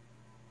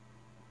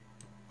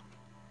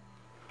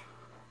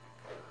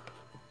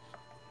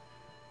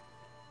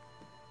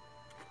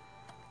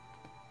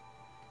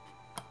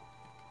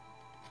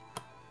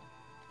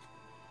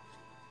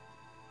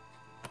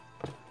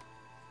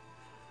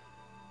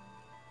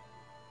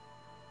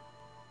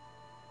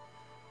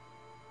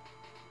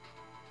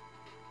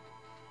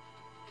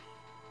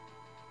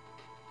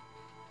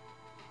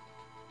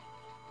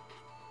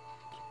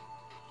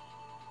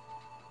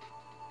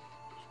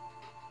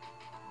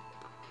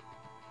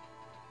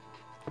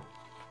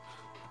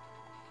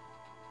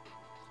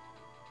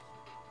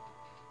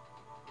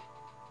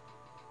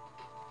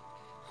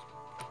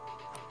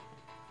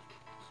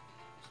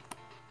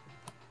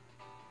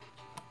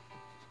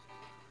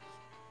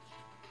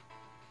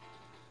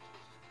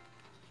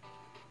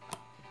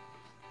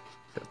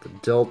 Got the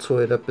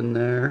deltoid up in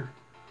there,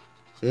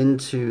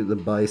 into the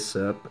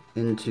bicep,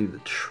 into the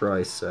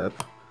tricep.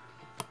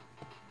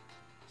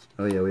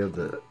 Oh yeah, we have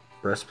the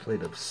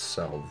breastplate of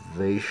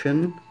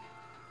salvation.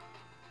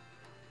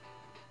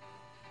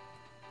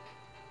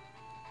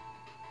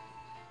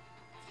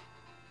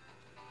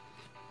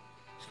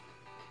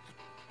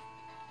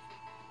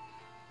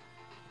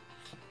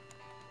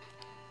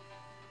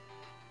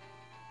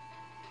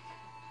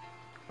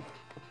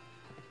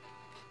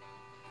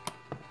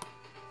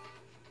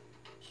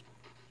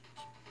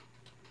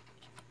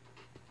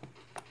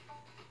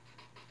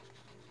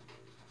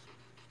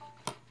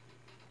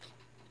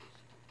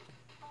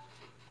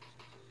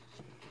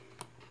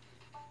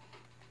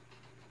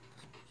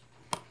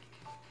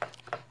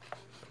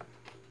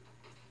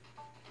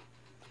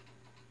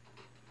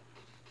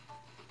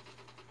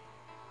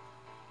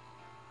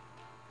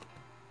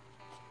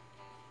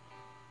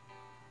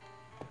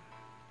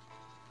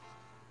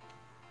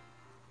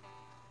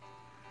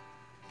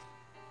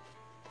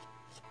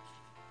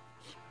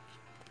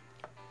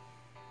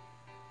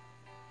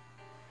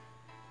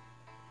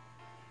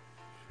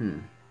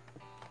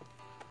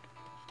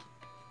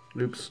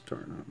 Oops,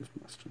 darn, I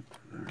must have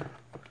there.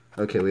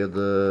 Okay, we have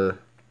the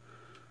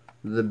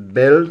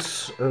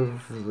belt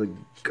of the...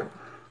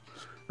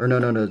 Or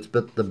no, it's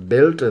but the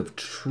belt of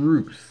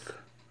truth.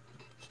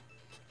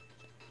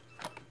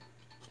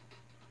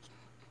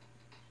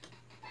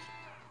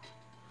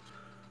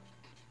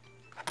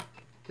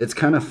 It's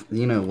kind of,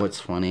 you know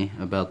what's funny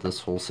about this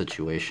whole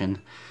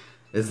situation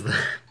is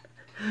that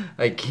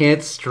I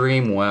can't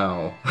stream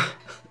WoW.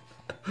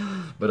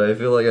 But I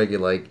feel like I could,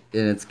 like,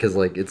 and it's because,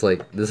 like, it's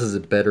like, this is a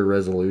better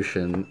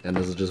resolution, and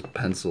this is just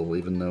pencil,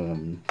 even though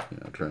I'm, you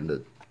know, trying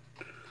to...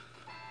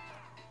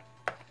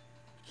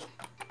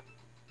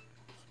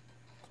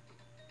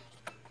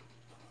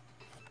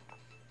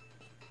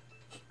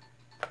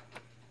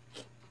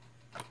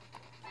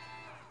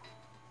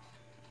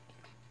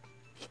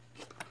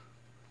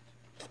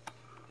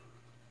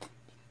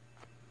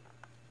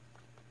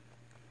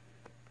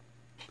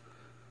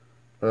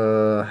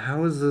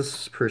 How is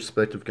this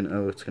perspective gonna...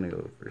 Oh, it's gonna go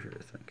over here,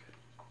 I think.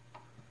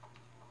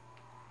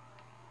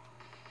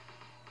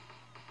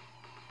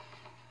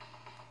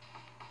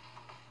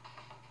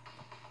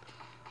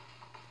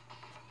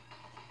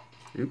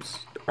 Oops.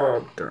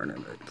 Oh, darn it.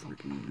 I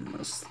freaking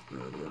messed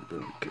that up.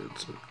 Okay,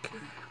 it's okay.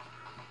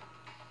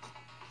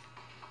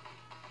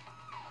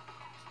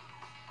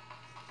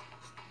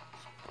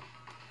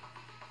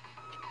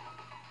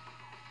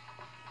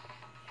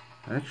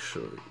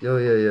 Actually, oh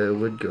yeah, it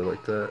would go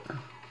like that.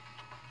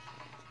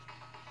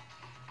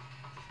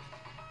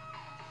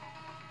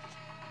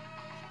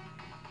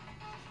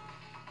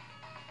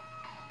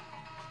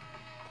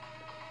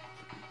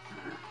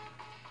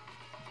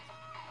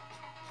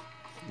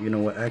 You know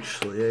what?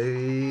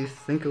 Actually, I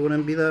think it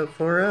wouldn't be that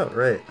far out,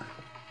 right?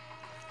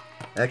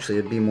 Actually,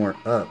 it'd be more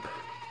up.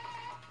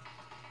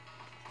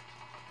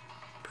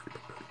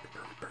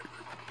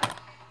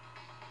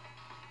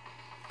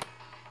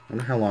 I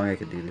wonder how long I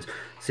could do these.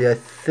 See, I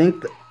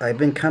think I've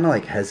been kind of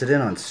like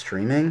hesitant on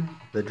streaming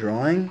the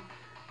drawing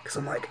because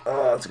I'm like,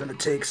 oh, it's gonna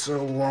take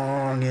so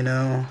long, you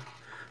know.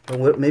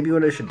 But maybe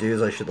what I should do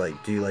is I should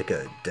like do like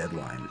a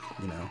deadline,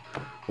 you know.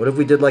 What if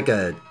we did like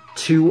a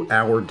 2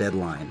 hour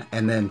deadline,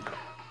 and then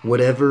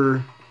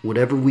whatever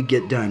we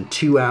get done,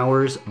 2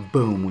 hours,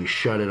 boom, we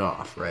shut it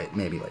off, right?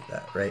 Maybe like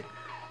that, right?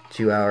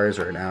 2 hours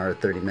or an hour,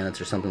 30 minutes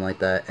or something like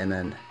that, and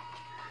then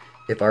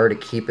if I were to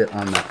keep it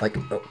on that, like,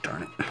 oh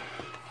darn it,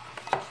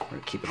 or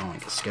keep it on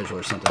like a schedule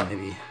or something,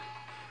 maybe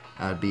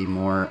I'd be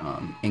more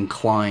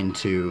inclined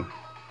to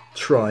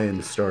try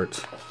and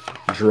start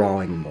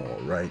drawing more,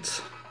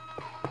 right?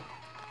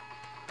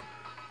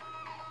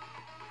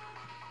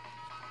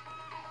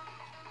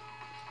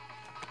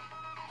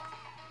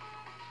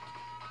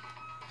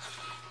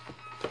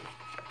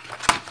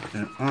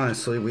 And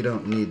honestly, we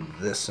don't need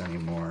this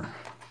anymore.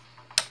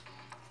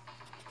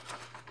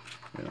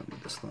 We don't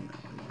need this thumbnail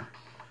anymore.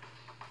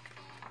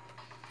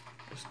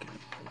 Just get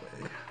it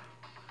away.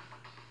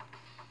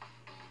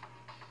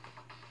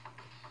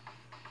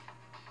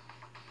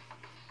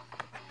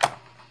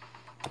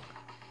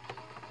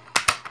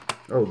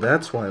 Oh,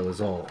 that's why it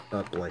was all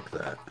up like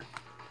that.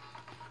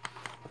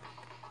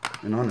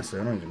 And honestly,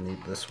 I don't even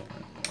need this one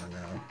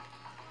anymore now.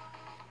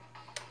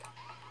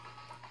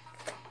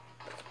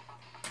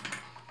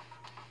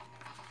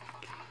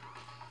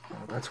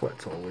 Oh, that's why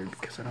it's all weird,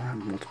 because I don't have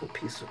multiple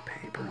pieces of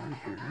paper on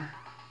here.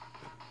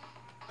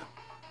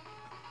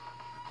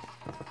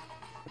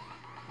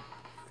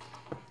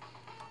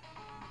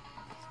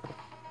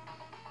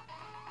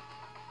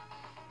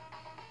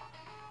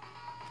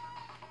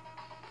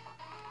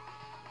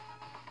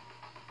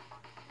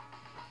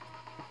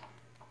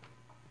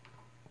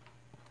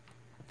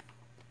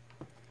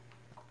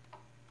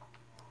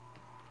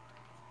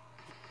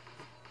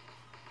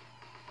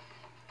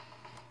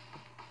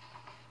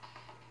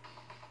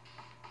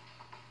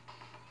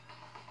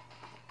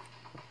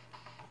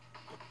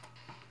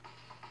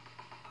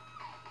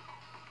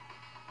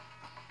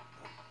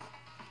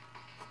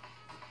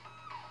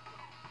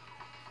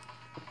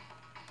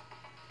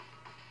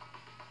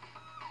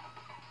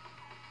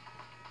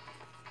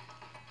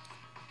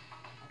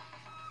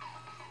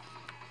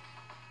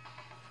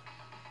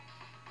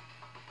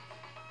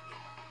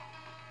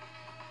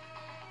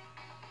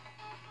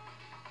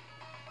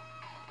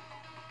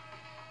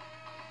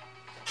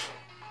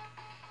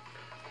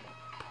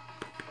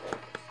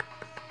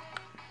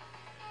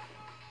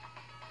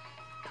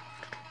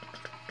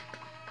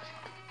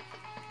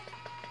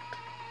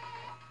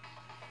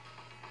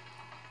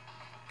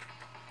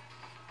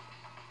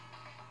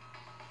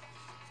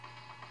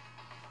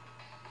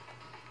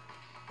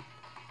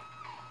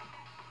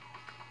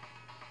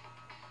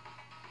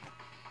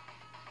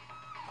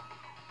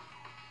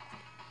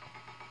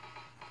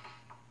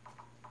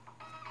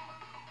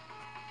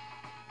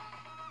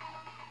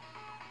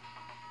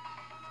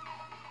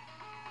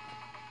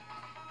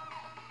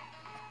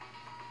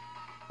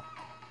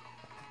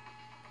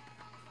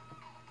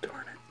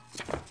 Darn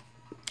it.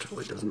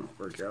 Totally does not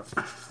work out.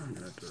 I'm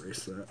gonna have to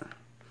erase that.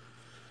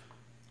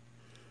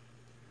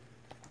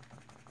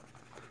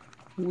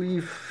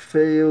 We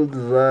failed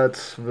that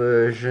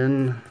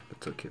version.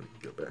 It's okay, we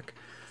can go back.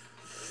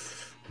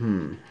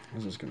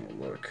 How's this gonna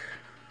look?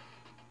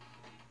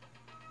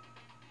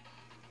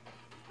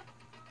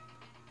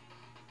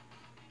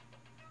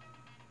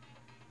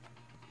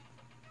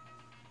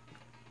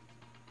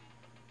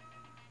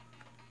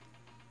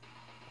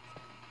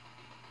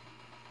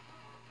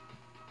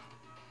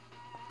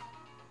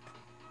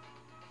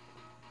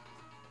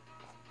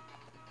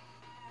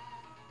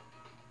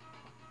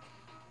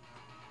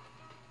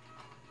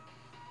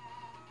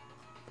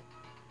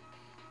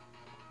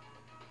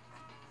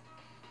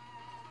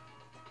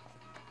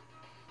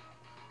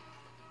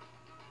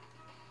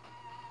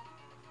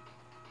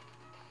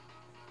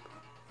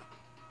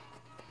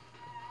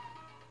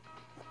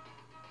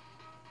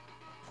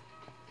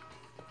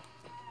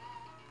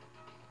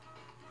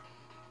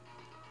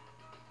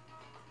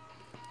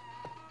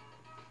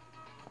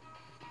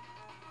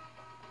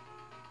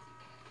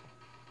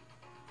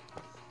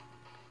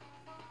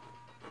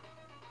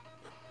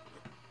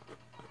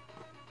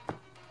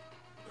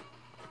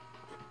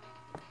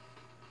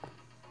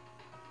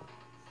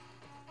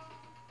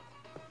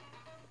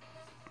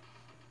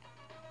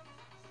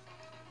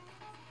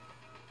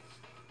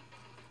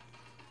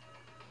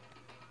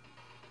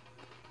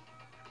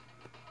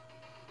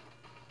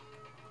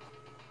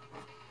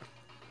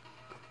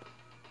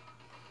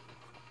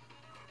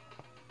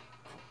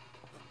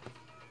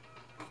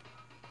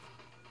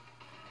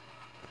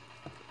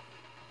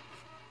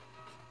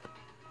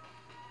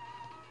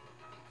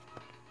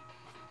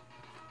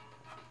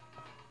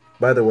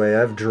 By the way,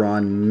 I've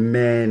drawn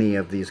many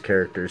of these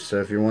characters, so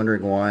if you're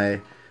wondering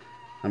why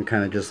I'm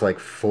kind of just like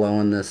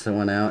flowing this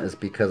one out, is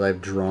because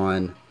I've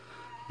drawn,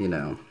 you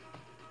know,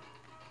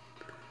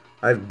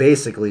 I've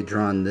basically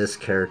drawn this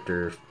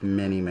character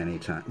many, many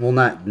times. Well,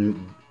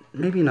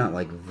 maybe not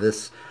like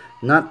this,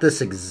 not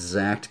this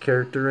exact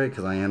character, right?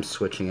 Because I am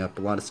switching up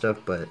a lot of stuff,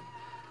 but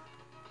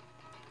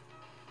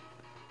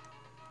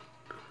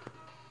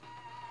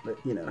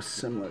you know,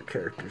 similar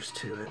characters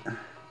to it.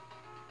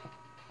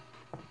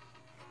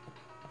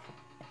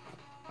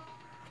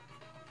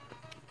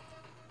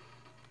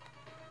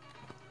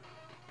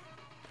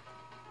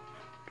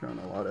 Drawn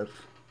a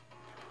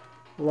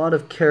lot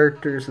of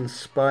characters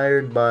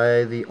inspired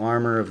by the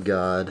armor of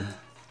God.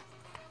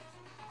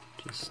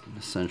 Just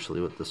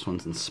essentially what this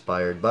one's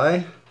inspired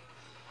by.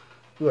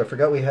 Ooh, I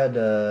forgot we had,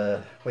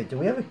 wait, did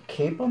we have a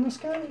cape on this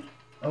guy?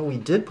 Oh, we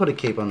did put a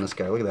cape on this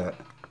guy. Look at that.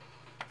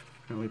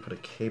 We put a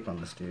cape on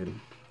this dude.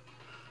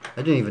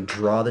 I didn't even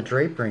draw the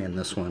drapery in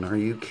this one. Are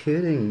you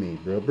kidding me,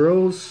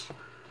 bros?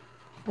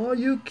 Are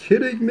you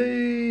kidding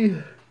me?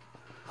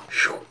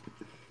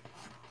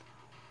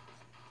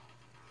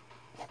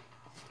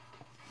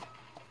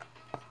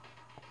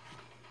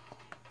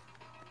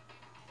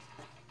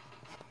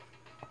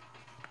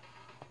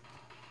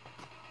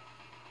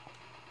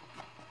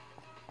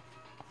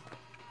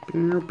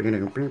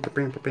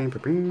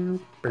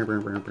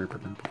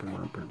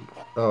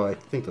 Oh, I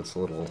think that's a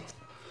little...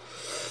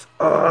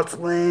 Oh, it's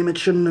lame. It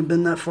shouldn't have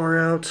been that far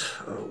out.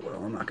 Oh,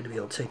 well, I'm not going to be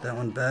able to take that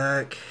one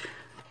back.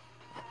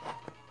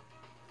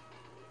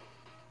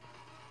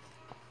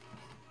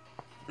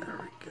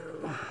 There we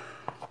go.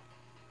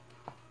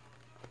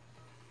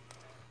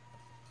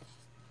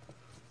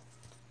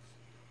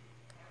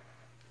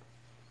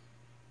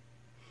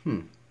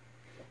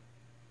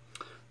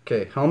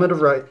 Okay, helmet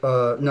of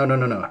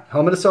no.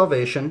 Helmet of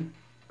salvation,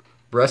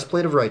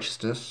 breastplate of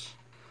righteousness,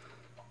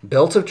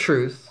 belt of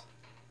truth,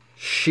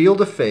 shield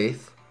of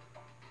faith,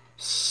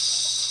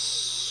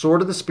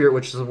 sword of the spirit,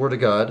 which is the word of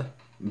God,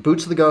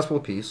 boots of the gospel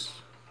of peace.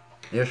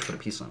 Yeah, I should put a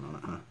peace sign on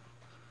it, huh?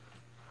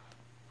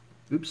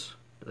 Oops,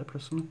 did I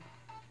press something?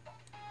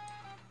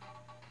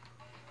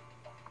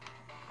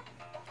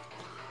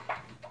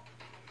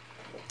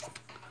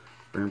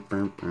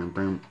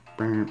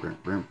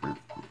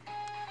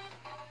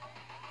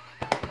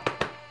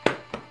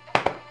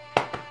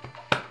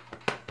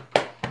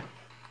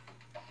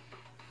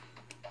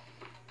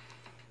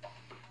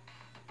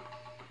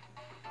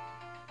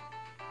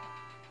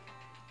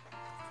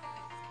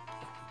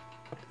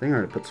 I think I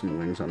already put some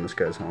wings on this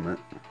guy's helmet.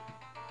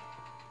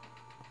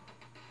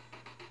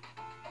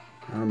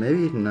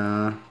 Maybe,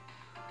 nah.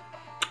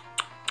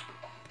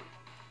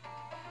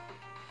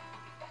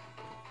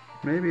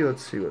 Maybe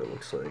let's see what it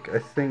looks like. I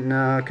think,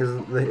 nah, because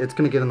it's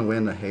going to get in the way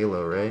in the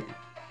halo, right?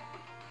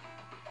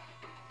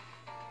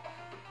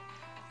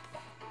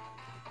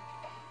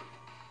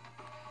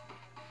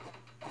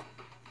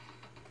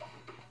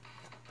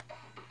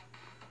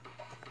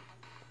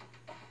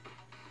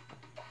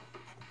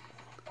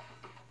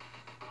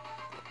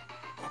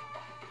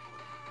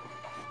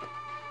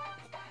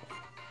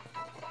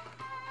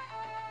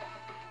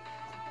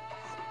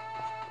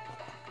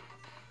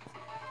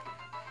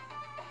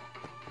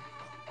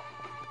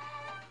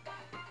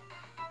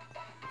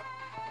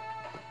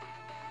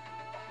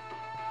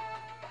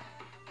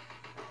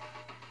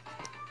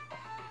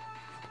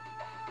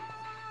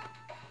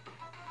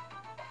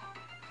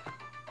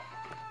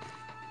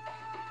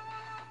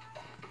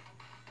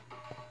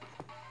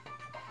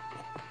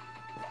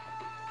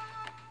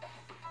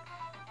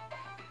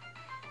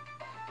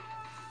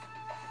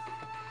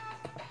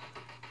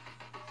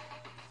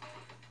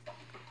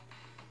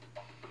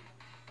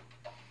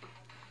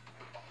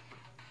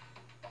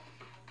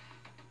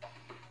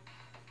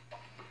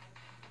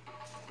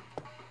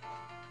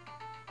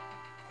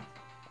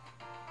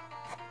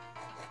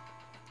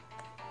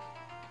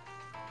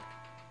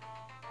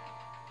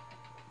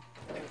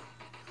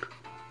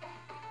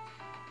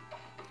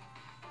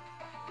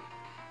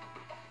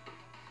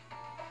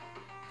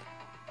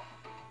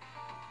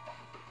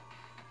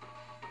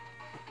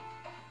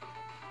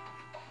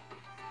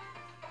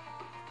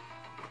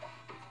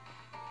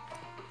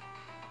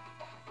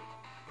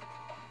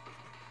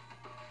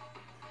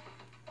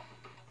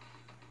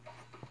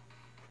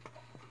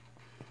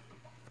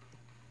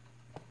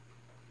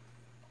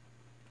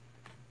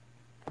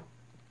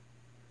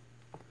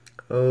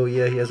 Oh,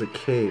 yeah, he has a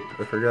cape.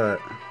 I forgot.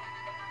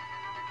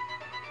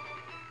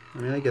 I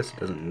mean, I guess it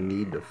doesn't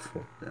need to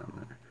fold down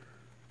there.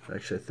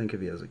 Actually, I think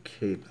if he has a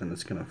cape, then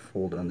it's going to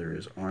fold under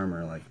his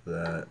armor like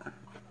that.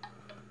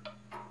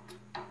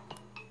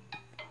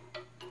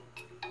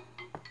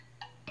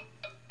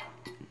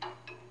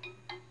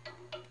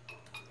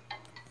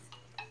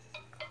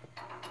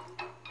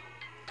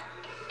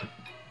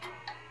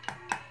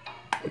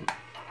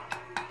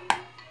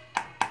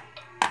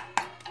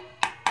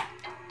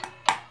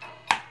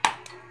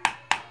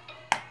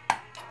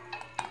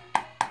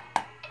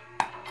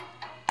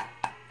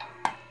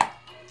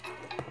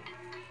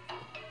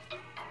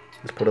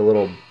 Let's put a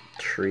little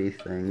tree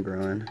thing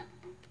growing.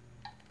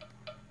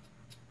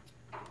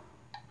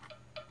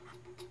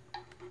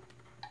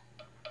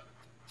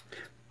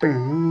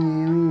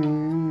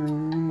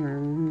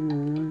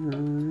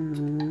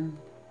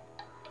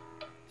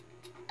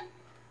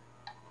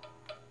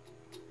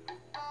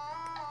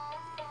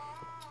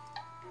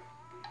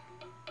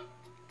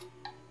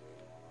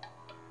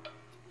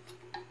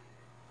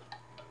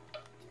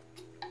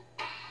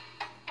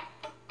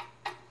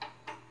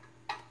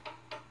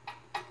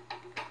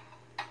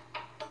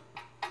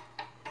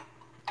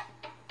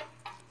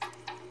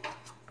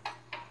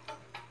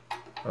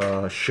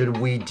 Should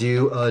we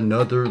do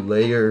another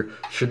layer?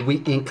 Should we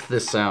ink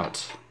this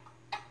out?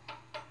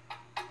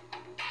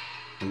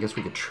 I guess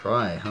we could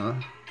try, huh?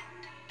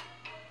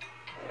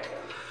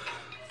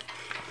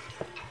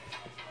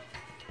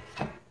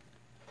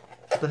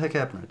 What the heck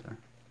happened right there?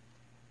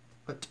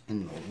 What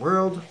in the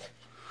world?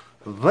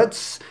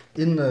 What's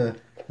in the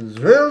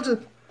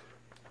world?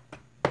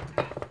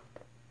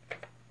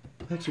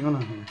 What's going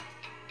on here?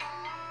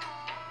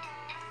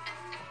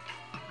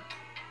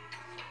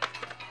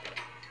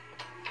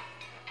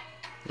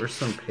 Where's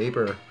some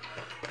paper?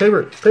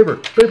 Paper, paper,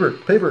 paper,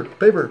 paper,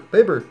 paper,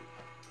 paper.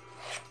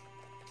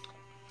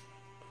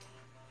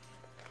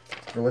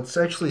 Well, let's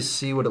actually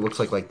see what it looks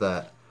like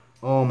that.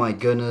 Oh my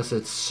goodness,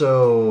 it's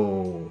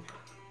so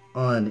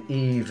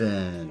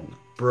uneven.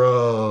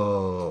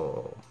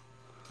 Bro.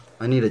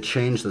 I need to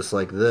change this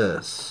like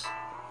this.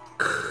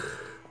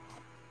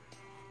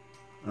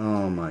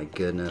 Oh my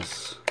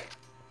goodness.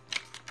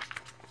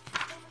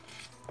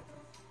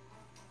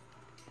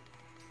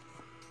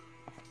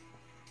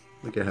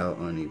 Look at how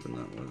uneven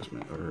that was,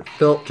 man. Or it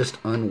felt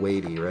just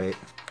unweighty, right?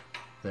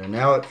 There,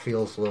 now it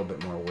feels a little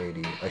bit more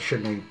weighty. I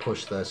should maybe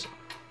push this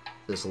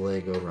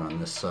leg over on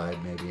this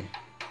side, maybe.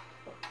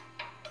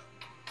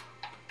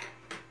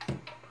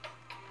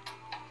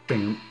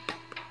 Boom.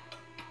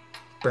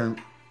 Boom.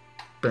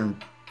 Boom.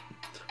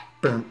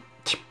 Boom.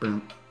 Boom.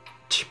 Boom.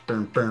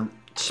 Boom. Boom.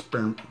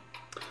 Boom.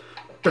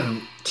 Boom.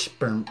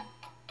 Boom.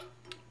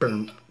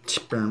 Boom.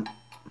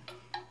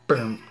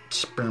 Boom.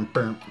 Boom.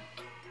 Boom.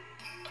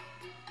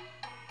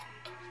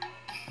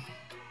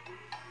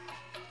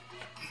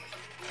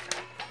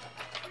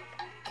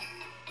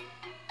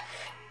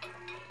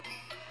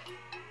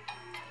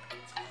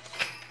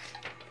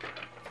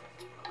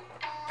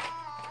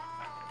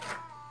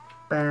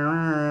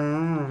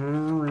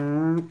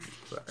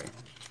 Sorry.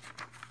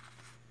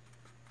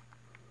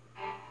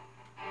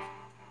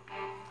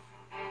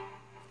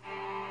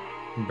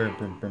 I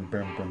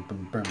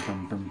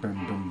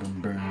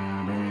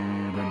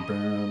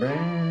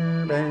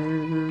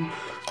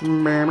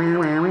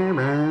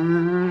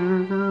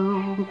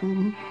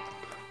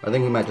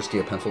think we might just do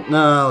a pencil.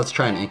 No, let's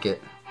try and ink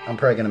it. I'm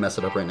probably gonna mess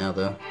it up right now,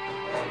 though.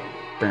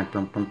 Wait,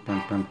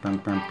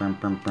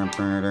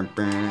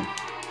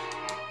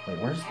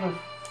 where's the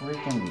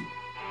freaking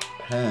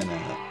pen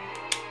at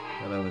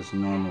that I was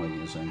normally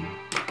using?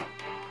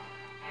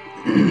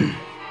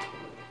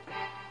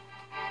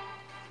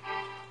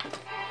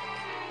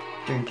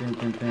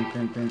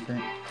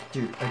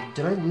 Dude,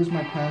 did I lose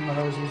my pen that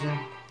I was using?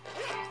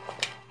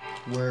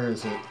 Where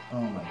is it? Oh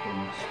my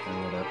goodness.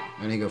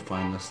 I need to go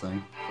find this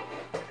thing.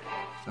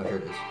 Oh, here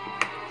it is.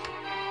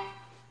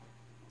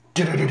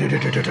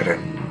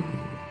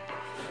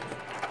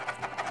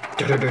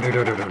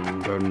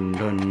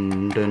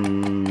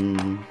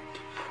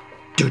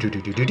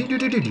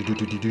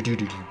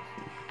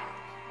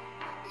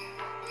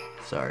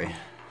 Sorry.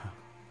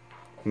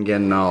 I'm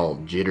getting all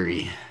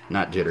jittery.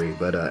 Not jittery,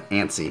 but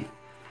antsy.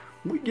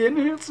 We getting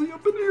antsy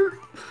up in here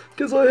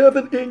because I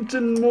haven't inked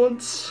in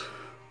months.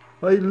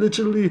 I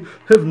literally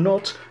have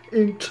not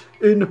inked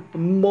in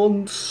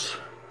months.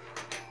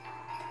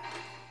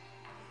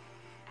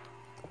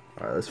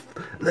 Alright,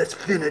 let's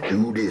finna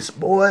do this,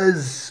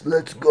 boys.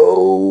 Let's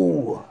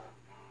go.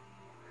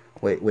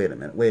 Wait a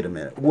minute.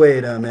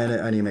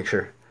 I need to make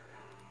sure.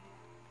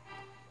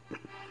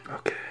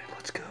 Okay,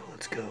 let's go.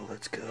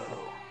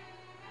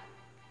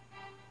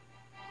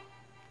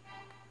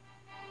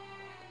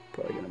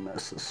 Probably gonna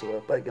mess this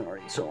up. I can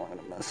already tell I'm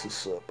gonna mess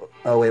this up.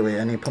 Oh, wait.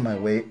 I need to put my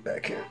weight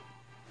back here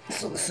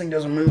so this thing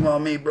doesn't move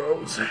on me,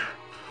 bros.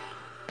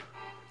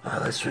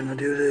 Let's finna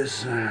do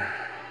this.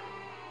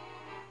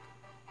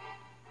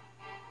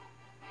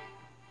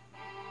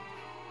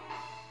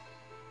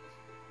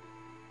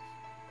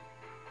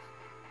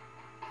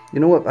 You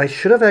know what? I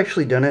should have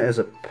actually done it as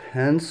a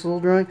pencil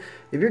drawing.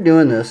 If you're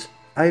doing this,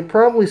 I'd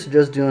probably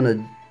suggest doing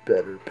a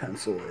better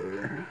pencil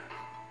layer.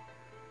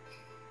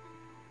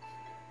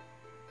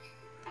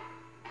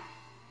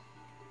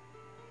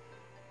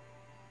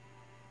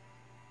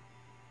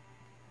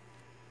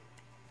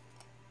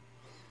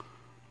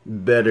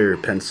 Better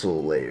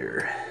pencil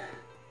layer.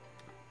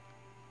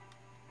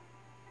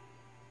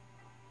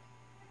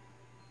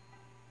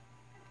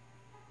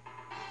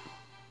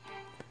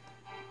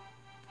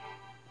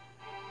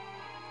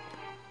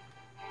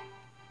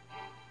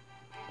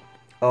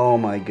 Oh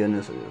my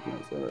goodness, I just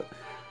messed that up.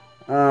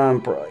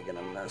 I'm probably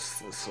gonna mess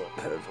this up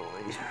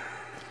heavily.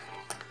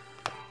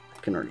 I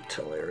can already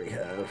tell I already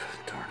have.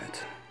 Darn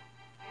it.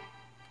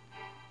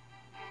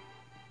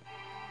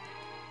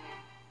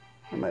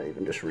 I might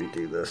even just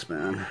redo this,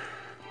 man.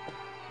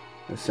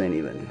 This ain't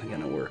even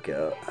gonna work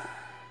out.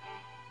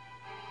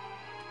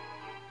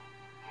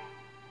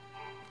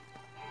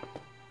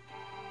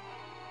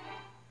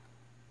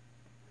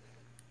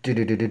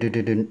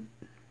 Do-do-do-do-do-do-do.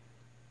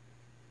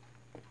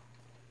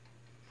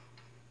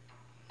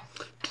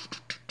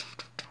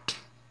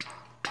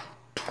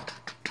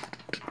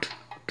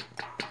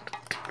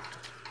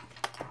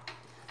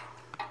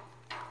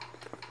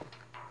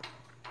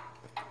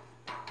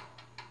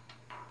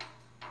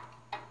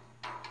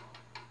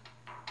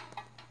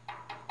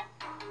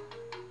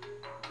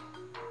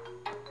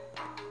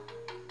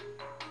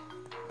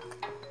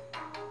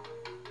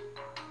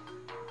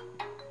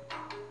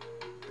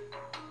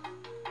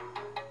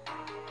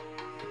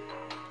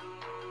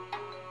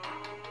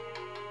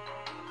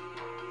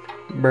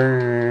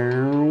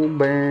 Bow,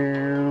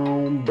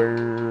 bow,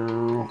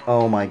 bow.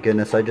 Oh my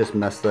goodness, I just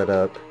messed that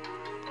up.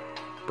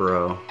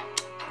 Bro.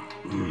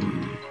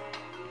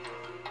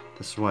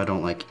 This is why I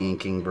don't like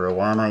inking, bro.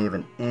 Why am I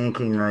even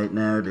inking right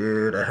now,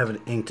 dude? I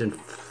haven't inked in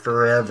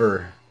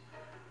forever.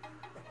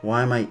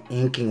 Why am I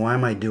inking? Why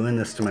am I doing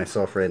this to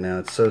myself right now?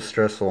 It's so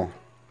stressful.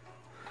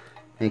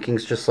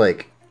 Inking's just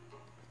like...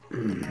 I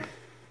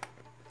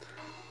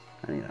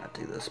need not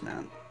do this,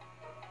 man.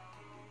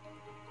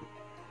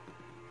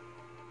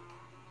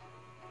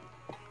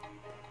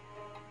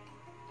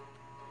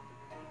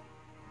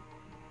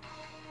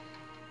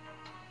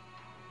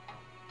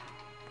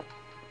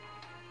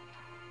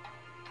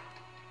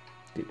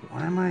 Dude,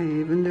 why am I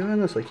even doing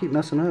this? I keep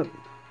messing up.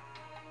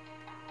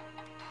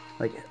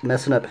 Like,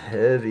 messing up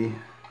heavy.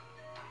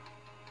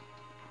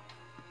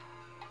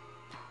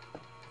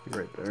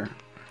 Right there.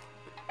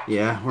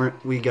 Yeah,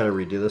 we gotta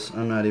redo this.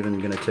 I'm not even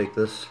gonna take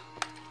this.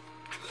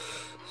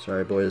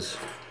 Sorry, boys.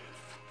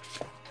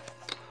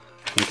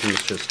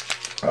 It's just...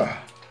 It's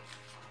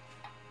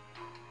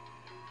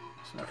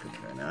not for me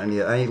right now.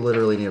 I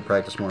literally need to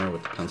practice more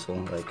with the pencil.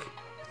 Like,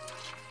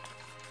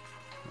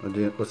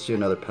 let's do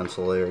another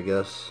pencil layer, I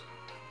guess.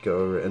 Go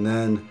over it, and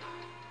then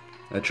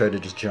I tried to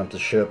just jump the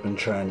ship and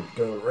try and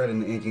go right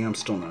into inking. I'm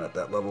still not at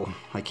that level.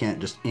 I can't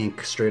just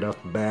ink straight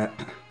off the bat.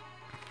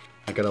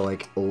 I gotta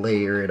like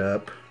layer it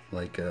up,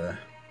 like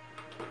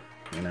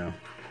you know.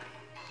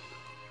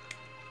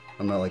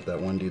 I'm not like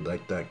that one dude,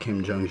 like that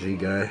Kim Jong-ji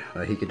guy.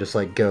 He could just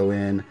like go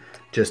in,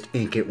 just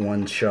ink it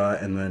one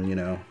shot, and then, you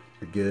know,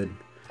 you're good.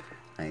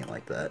 I ain't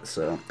like that.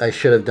 So I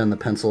should have done the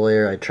pencil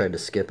layer. I tried to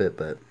skip it,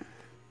 but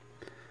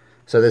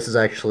so this is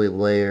actually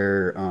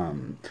layer.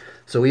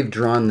 So we've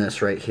drawn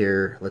this right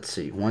here. Let's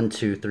see, 1,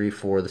 2, 3,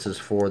 4. This is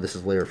 4. This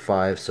is layer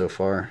 5 so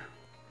far.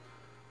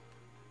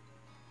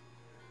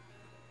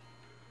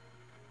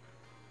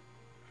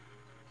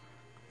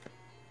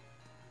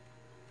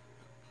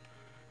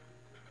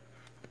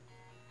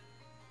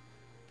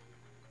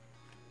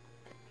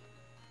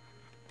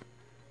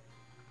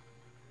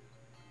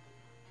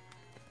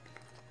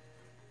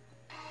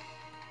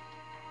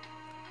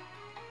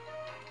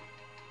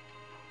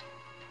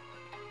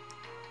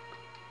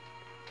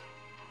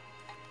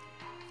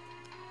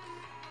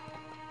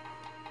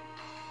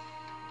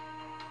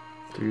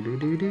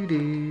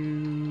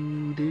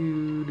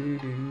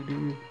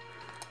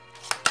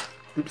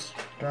 Oops,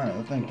 darn it,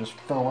 the thing just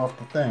fell off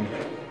the thing.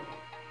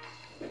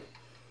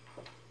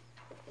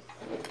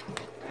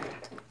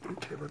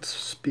 Okay, let's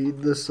speed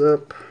this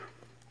up.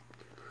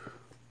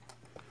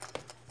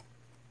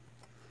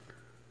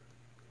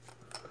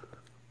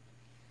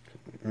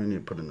 I need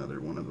to put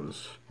another one of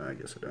those. I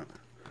guess I don't.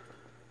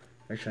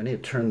 Actually, I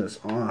need to turn this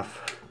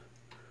off.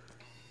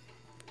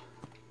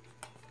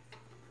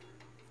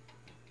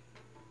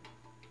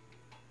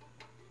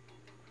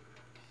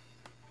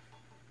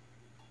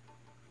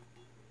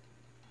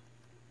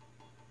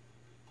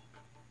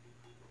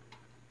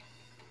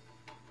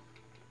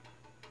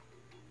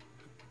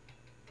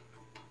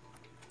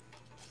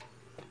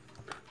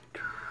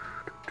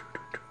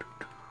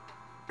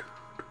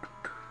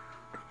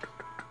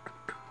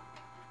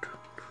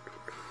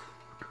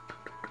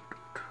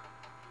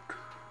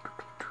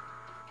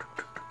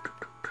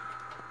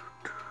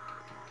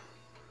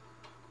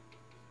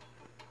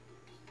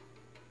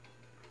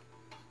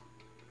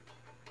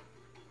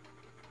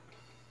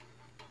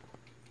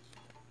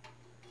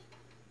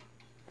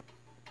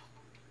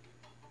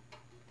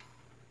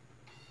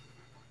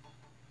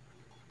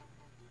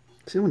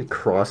 See how many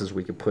crosses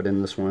we could put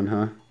in this one,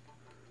 huh?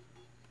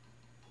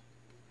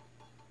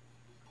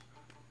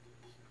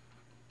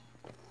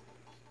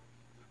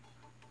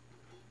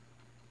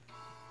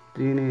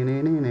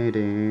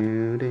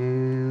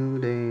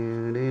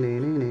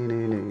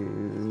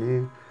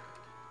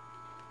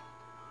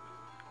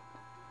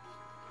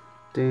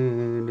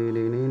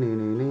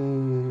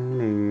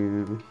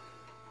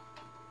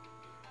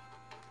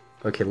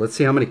 Okay, let's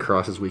see how many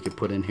crosses we could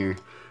put in here.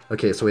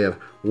 Okay, so we have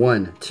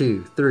 1,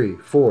 2, 3,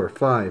 4,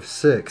 5,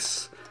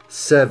 6,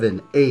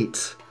 7,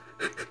 8.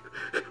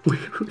 We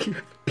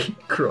have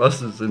 8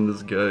 crosses in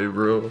this guy,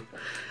 bro.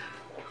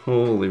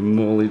 Holy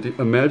moly, dude.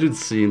 Imagine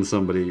seeing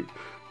somebody.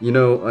 You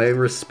know, I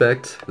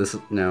respect this.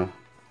 Now,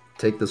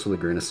 take this with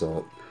a grain of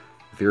salt.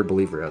 If you're a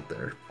believer out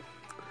there,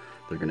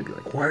 they're going to be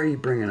like, why are you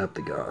bringing up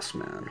the Goss,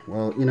 man?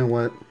 Well, you know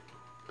what?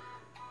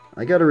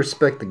 I got to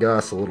respect the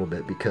Goss a little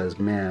bit because,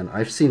 man,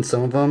 I've seen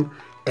some of them,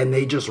 and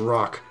they just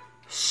rock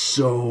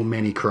so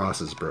many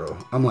crosses, bro.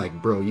 I'm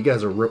like, bro, you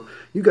guys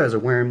are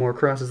wearing more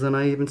crosses than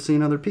I even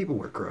seen other people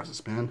wear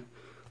crosses, man.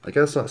 Like,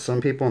 I saw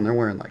some people, and they're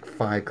wearing, like,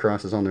 5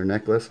 crosses on their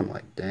necklace. I'm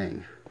like,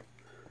 dang.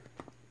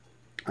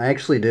 I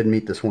actually did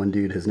meet this one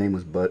dude. His name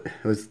was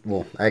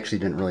well, I actually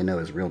didn't really know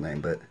his real name,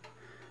 but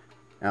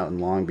out in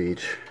Long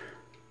Beach,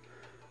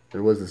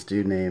 there was this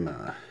dude named,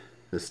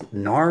 this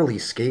gnarly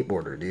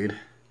skateboarder, dude.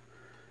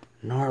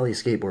 Gnarly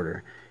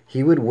skateboarder.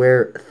 He would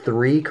wear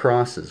 3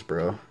 crosses,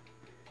 bro.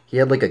 He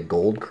had like a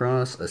gold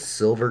cross, a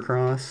silver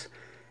cross,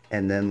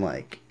 and then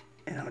like,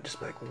 and I would just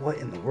be like, what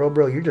in the world,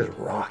 bro? You're just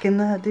rocking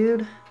that,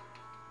 dude?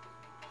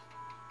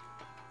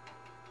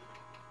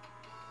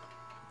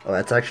 Oh,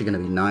 that's actually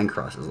going to be 9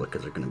 crosses. Look,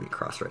 because they're going to be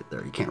crossed right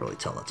there. You can't really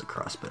tell that's a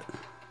cross, but...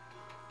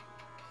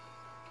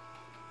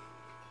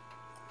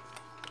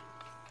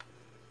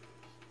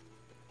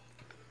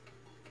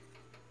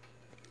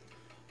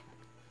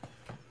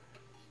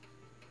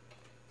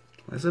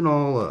 Why is it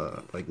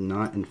all, like,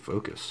 not in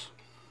focus?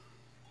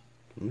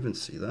 Can you even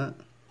see that?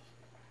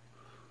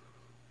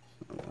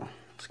 Oh, well,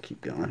 let's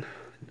keep going.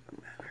 It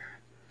doesn't matter.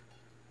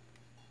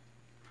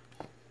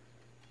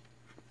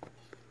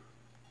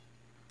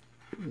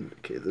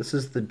 Okay, this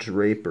is the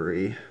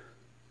drapery.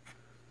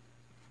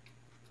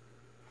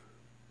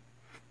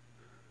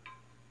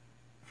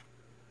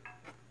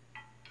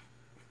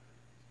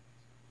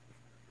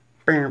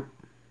 Bam.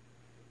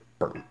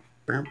 Bam.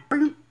 Bam.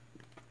 Bam.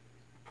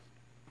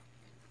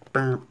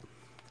 Bam.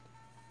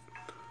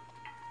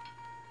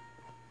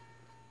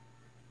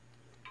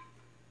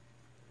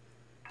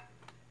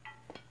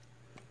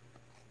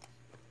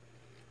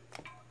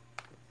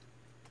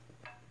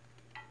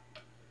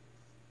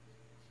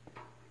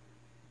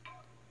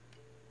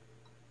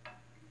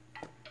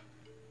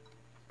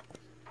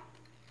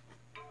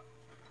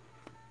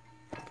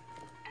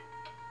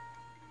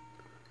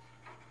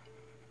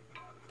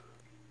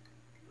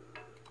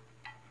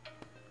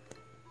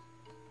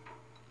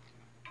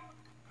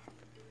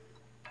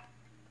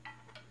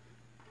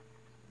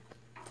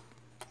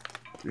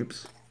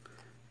 Oops.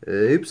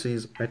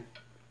 Oopsies.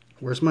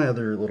 Where's my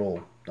other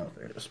little... Oh,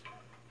 there it is.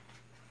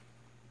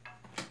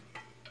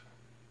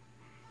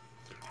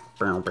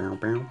 Let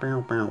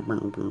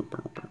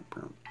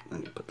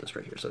me put this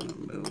right here so it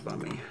doesn't move on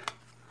me.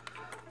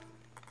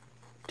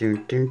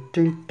 Dun dun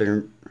dun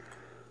dun.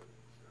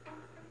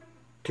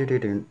 Dun dun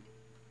dun.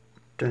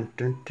 Dun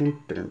dun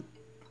dun dun.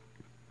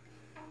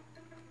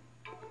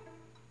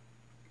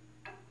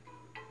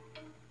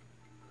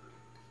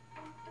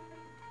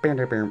 Bam,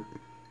 bam, bam.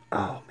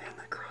 Oh man,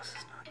 that cross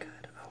is not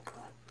good. Oh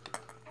well.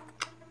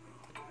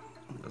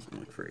 It doesn't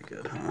look very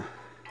good, huh?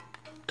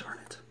 Darn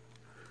it.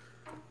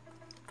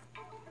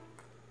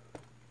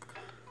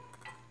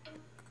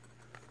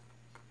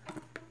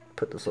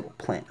 Put this little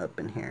plant up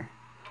in here.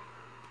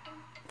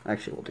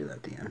 Actually, we'll do that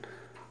at the end.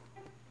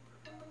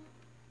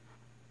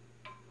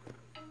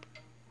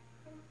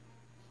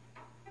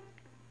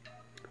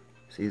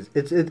 See,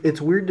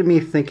 it's weird to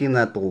me thinking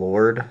that the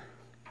Lord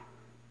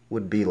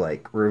would be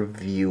like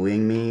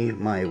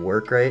reviewing my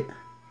work, right?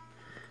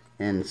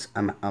 And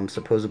I'm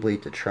supposedly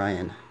to try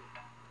and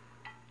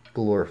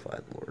glorify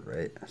the Lord,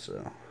 right?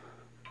 So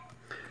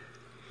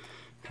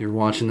if you're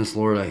watching this,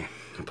 Lord, I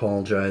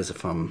apologize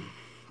if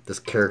this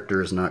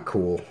character is not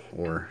cool,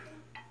 or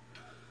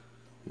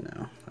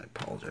I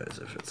apologize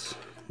if it's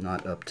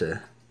not up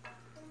to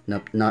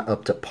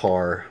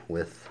par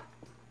with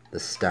the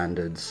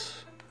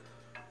standards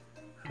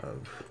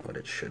of what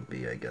it should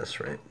be, I guess,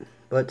 right?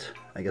 But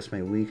I guess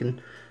maybe we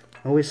can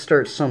always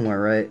start somewhere,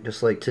 right?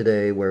 Just like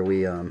today, where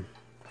we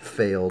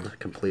failed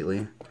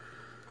completely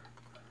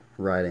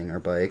riding our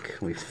bike.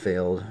 We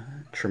failed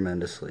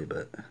tremendously,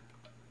 but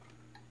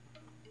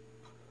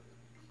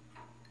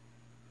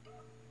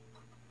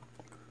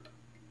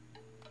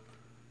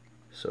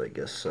so I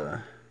guess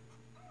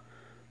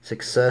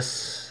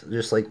success,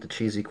 just like the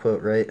cheesy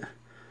quote, right?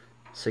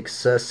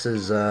 Success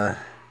is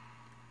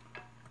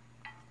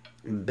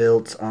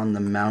built on the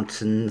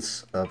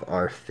mountains of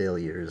our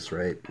failures,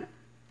 right?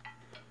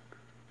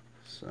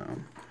 So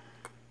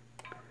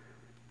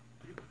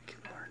maybe we can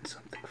learn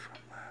something from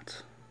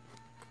that.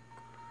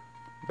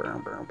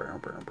 Brown, brown, brown,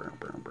 brown, brown,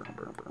 brown, brown,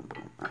 brown, brown,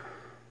 brown.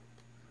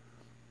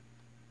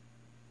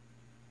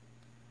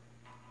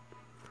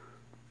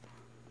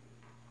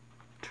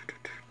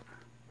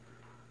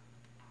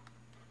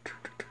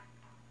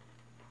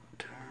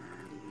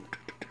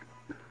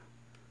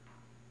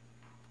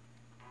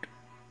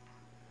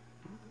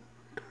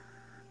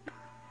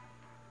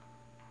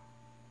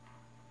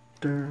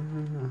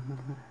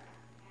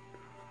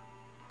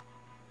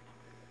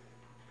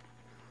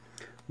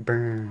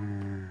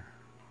 Burn.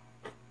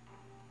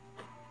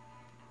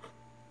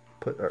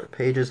 Put our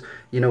pages.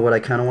 You know what? I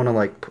kind of want to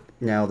like.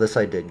 Now this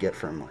I did get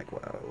from like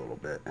wow a little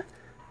bit.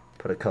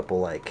 Put a couple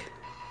like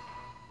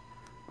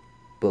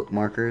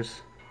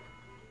bookmarkers.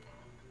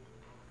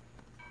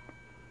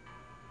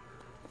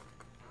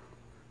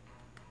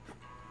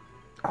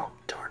 Oh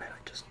darn it!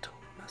 I just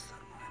totally messed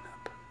that line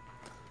up.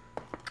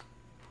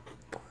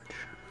 Fudge.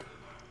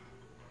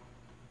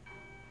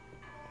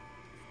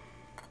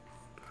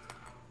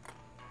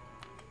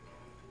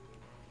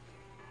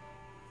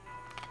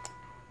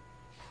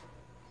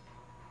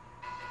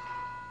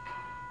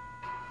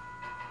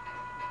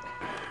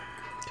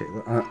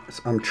 Okay,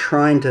 so I'm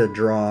trying to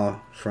draw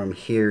from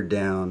here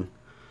down,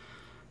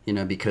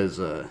 because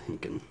you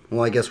can.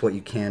 Well, I guess what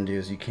you can do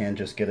is you can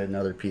just get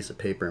another piece of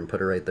paper and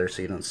put it right there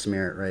so you don't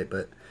smear it, right?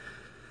 But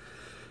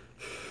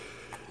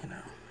you know.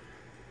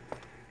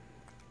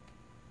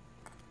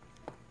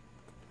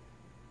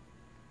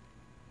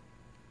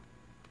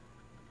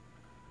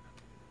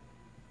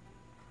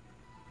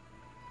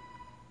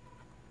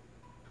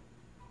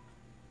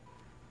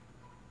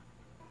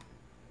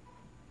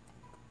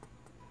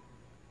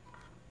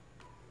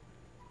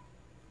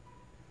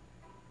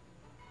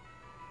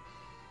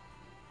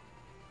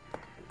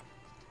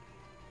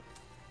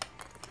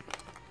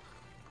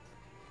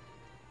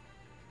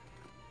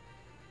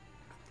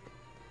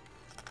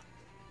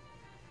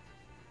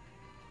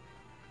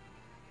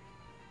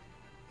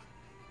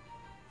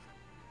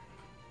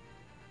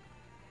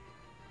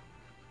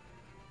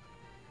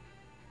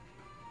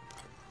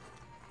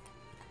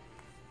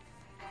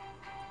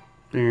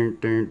 Dun,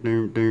 dun,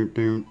 dun, dun,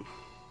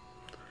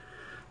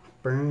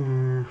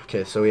 dun.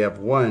 Okay, so we have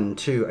one,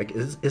 two.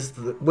 Is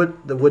the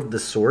would the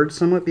sword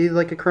somewhat be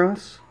like a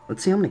cross?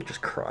 Let's see how many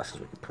just crosses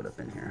we can put up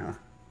in here, huh?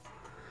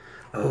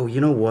 Oh,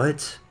 you know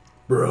what,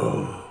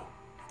 bro,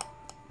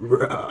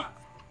 bruh,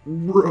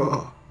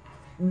 bruh,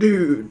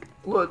 dude.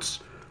 Let's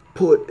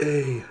put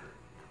a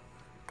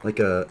like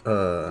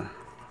a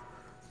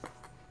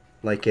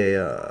like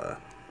a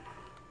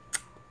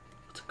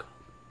what's it called?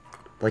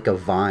 Like a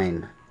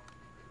vine.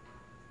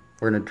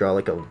 We're gonna draw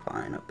like a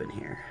vine up in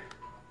here.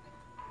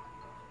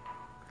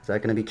 Is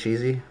that gonna be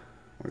cheesy?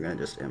 We're gonna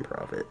just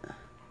improv it.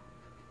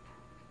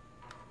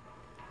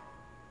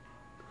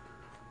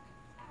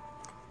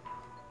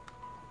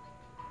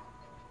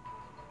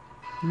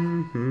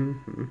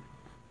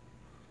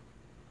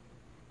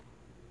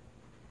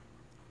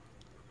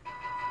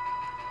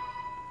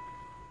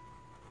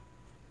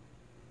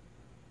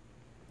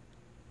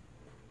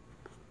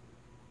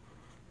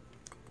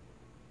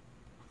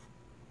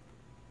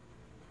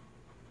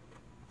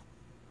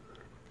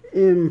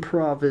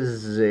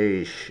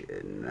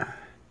 Improvisation.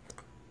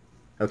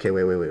 Okay,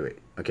 wait.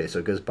 Okay, so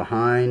it goes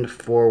behind,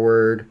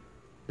 forward.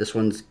 This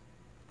one's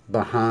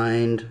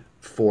behind,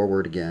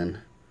 forward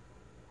again.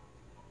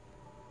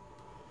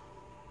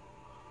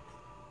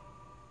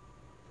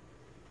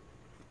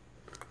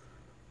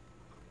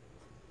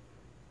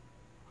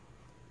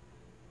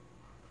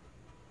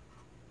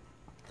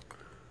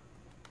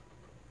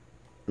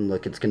 And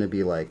look, it's gonna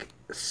be like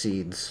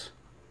seeds.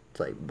 It's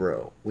like,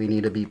 bro, we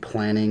need to be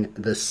planting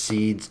the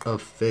seeds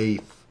of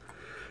faith,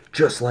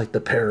 just like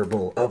the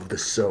parable of the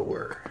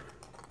sower.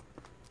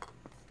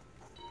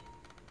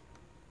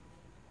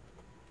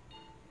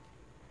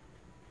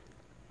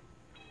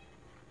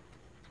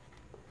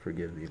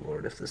 Forgive me,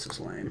 Lord, if this is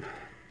lame.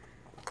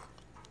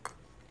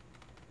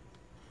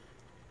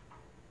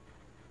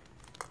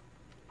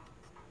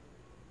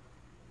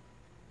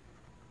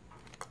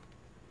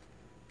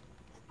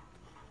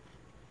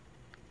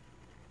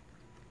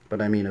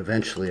 But I mean,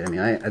 eventually, I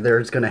mean,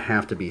 there's going to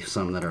have to be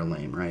some that are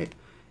lame, right?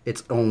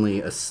 It's only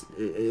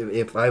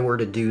if I were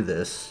to do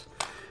this,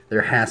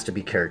 there has to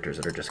be characters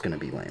that are just going to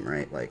be lame,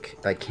 right? Like,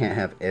 I can't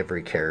have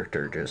every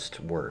character just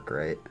work,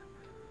 right?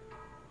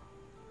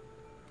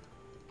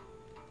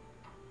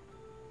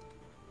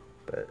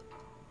 But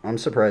I'm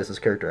surprised this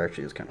character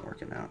actually is kind of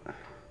working out.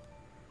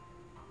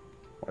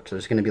 Watch,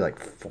 there's going to be like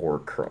 4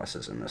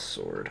 crosses in this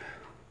sword.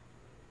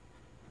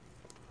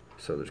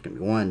 So there's going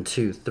to be 1,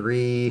 2,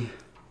 3.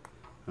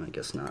 I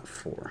guess not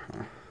 4,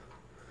 huh?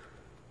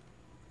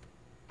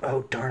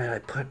 Oh, darn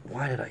it,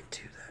 why did I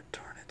do that?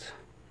 Darn it.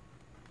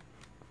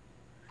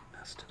 I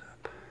messed it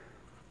up.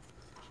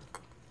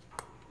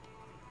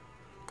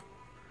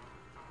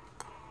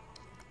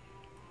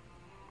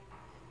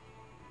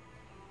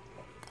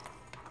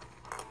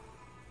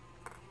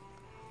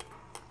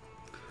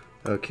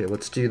 Okay,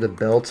 let's do the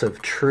Belt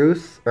of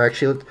Truth. Or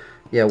actually,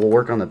 yeah, we'll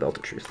work on the Belt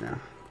of Truth now.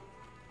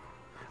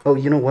 Oh,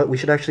 you know what? We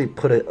should actually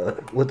put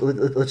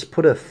let's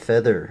put a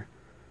feather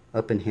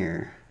up in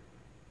here.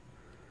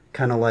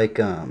 Kind of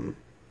like,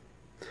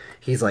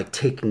 he's like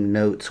taking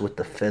notes with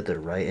the feather,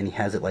 right? And he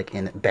has it like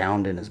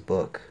bound in his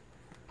book.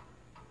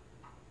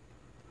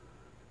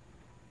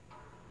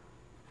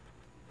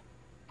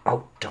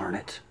 Oh, darn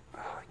it. Oh,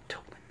 I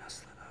totally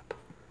messed that up.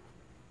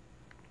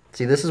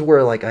 See, this is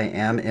where like I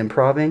am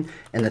improving,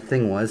 and the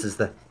thing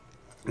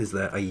is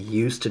that I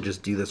used to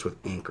just do this with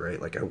ink,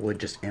 right? Like I would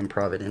just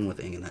improv it in with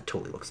ink, and that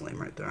totally looks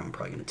lame right there. I'm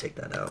probably going to take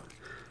that out.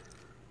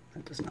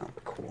 That does not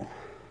look cool.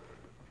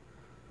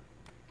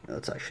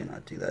 Let's actually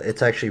not do that.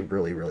 It's actually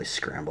really, really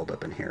scrambled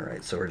up in here,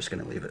 right? So we're just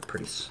going to leave it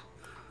pretty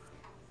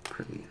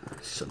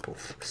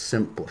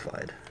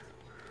simplified.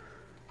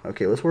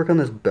 Okay, let's work on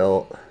this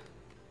belt.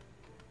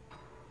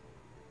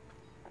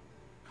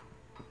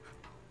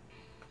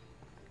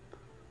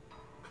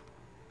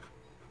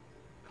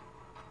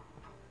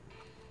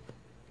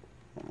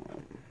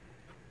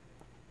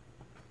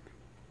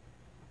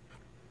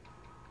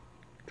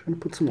 Trying to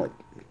put some like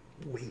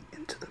weight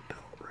into the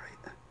belt,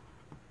 right?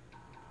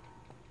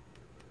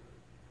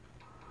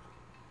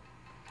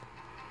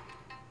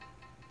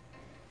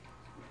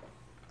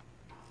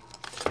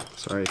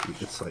 Sorry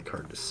if it's like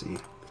hard to see.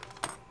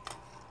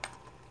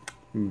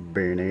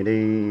 Okay,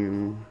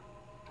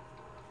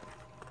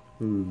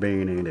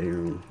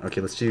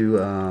 let's do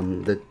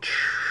the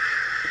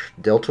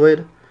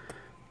deltoid.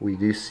 We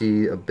do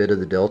see a bit of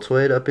the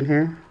deltoid up in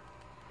here.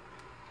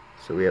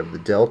 So we have the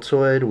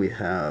deltoid,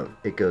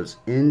 it goes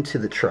into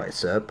the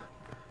tricep,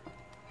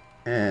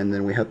 and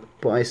then we have the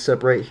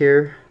bicep right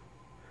here.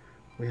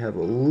 We have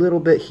a little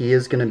bit, he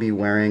is going to be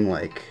wearing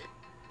like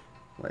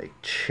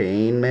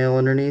chain mail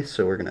underneath,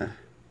 so we're going to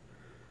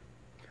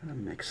kind of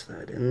mix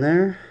that in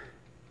there.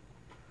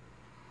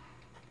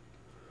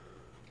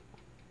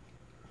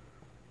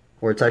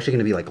 Or it's actually going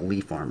to be like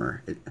leaf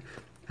armor.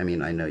 I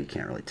mean, I know you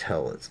can't really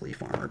tell it's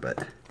leaf armor,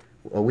 but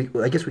well,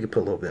 I guess we could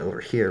put a little bit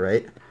over here,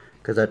 right?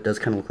 Because that does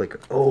kind of look like,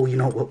 oh, you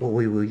know what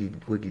will you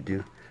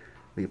do?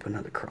 We put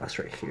another cross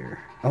right here.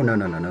 Oh, no.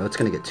 It's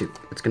going to get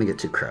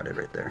too crowded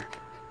right there.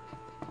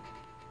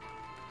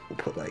 We'll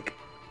put like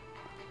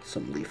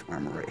some leaf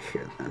armor right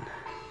here then.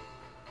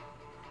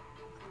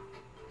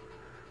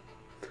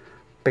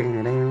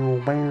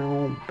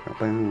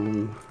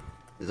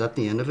 Is that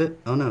the end of it?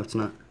 Oh no, it's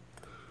not.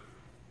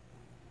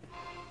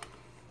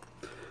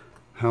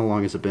 How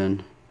long has it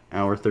been?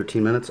 Hour,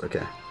 13 minutes?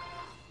 Okay.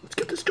 Let's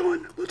get this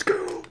done. Let's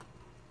go.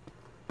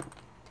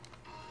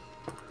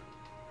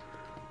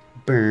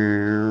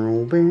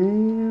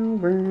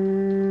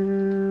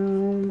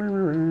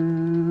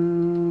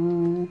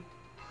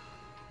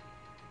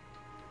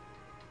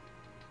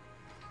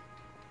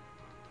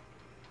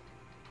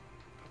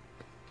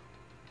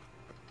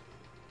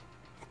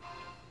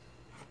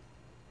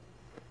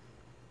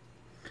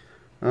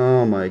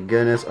 Oh my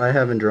goodness, I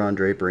haven't drawn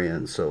drapery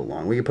in so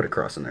long. We can put a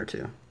cross in there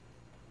too.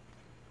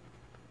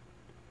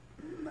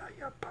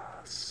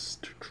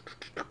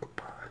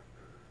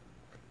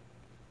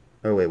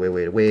 Oh,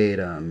 wait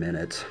a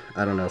minute.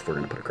 I don't know if we're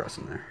going to put a cross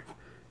in there.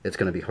 It's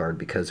going to be hard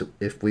because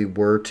if we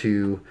were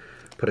to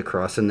put a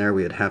cross in there,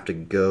 we would have to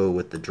go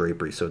with the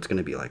drapery. So it's going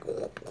to be like,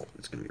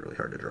 it's going to be really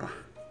hard to draw.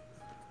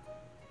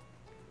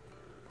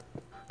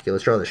 Okay,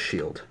 let's draw the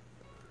shield.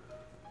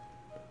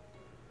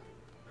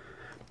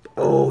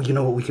 Oh, you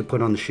know what we could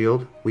put on the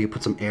shield? We could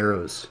put some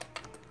arrows.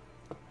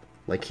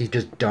 Like he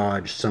just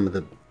dodged some of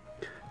the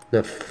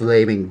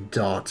flaming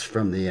dots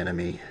from the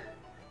enemy.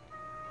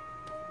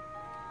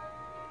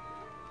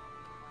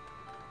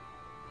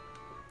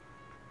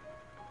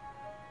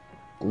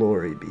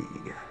 Glory be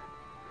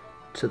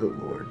to the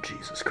Lord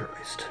Jesus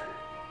Christ.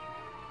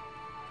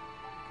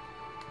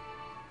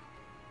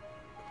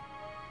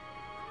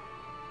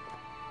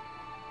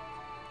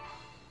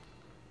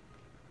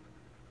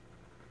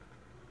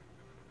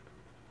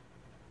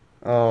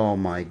 Oh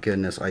my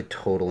goodness, I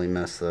totally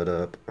messed that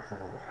up.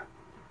 Oh,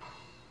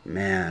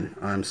 man,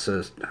 I'm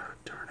so... Oh,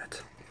 darn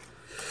it.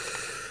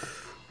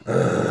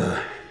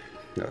 That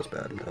was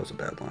bad. That was a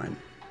bad line.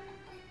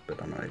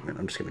 But I'm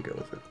just going to go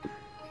with it.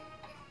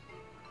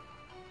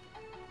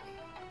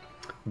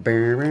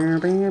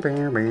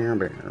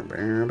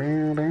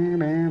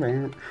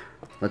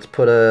 Let's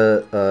put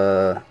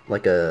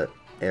like a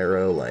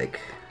arrow like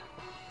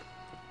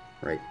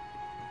right.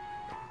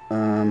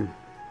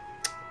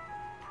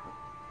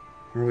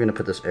 Where are we gonna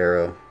put this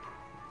arrow?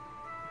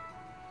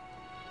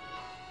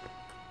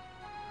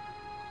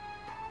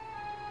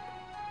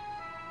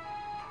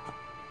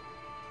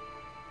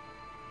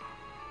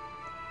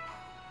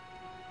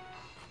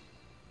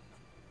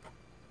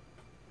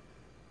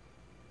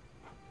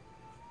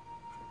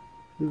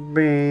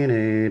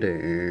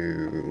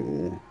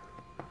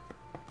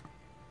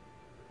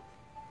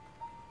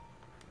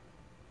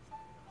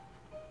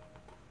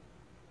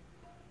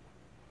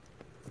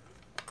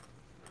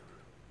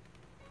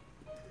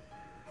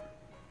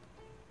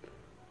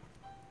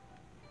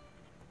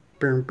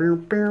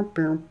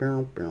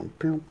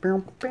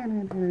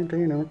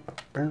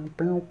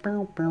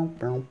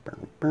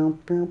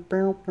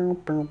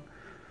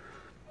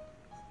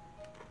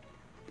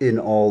 In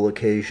all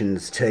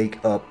occasions,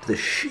 take up the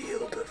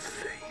shield of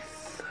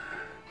faith.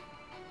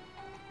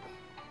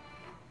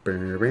 Let's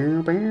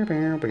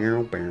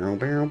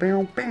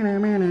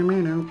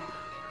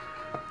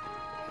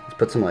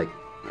put some like...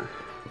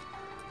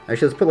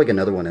 Actually, let's put like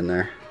another one in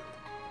there.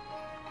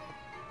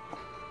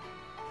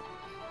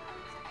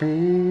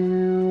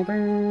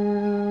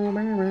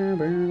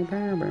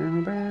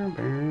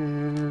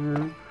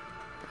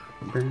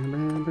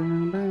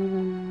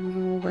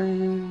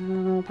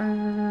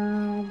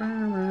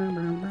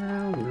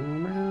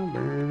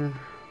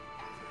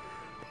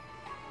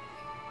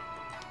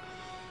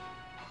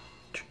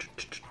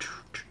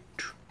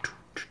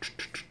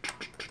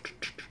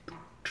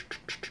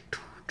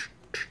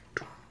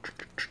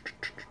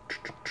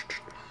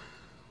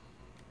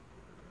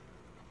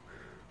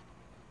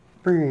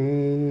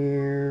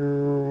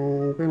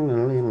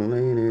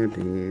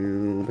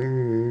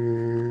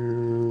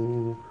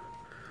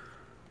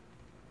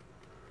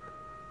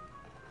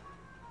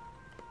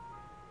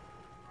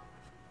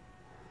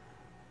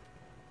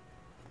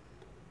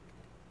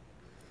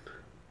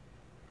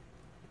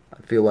 I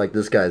feel like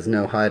this guy's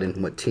no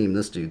hiding what team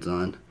this dude's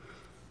on.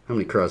 How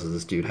many crosses does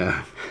this dude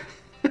have?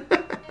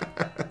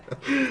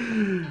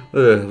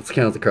 Let's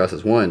count the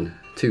crosses. 1,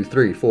 2,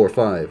 3, 4,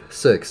 5,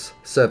 6,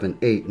 7,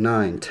 8,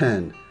 9,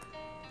 10.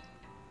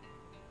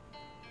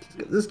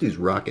 This dude's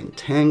rocking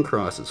 10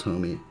 crosses,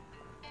 homie.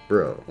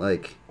 Bro,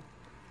 like...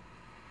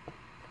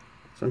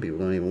 Some people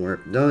don't even wear...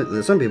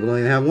 Some people don't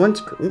even have one...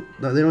 They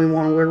don't even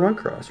want to wear one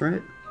cross,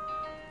 right?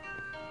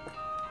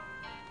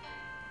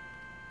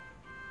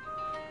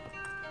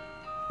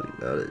 Think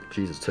about it.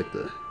 Jesus took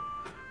the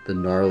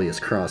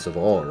gnarliest cross of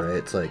all, right?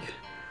 It's like...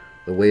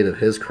 The weight of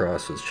his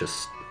cross was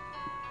just...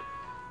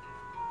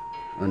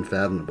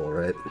 unfathomable,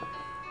 right?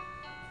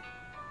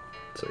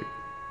 It's like...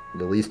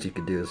 The least you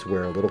could do is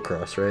wear a little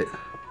cross, right?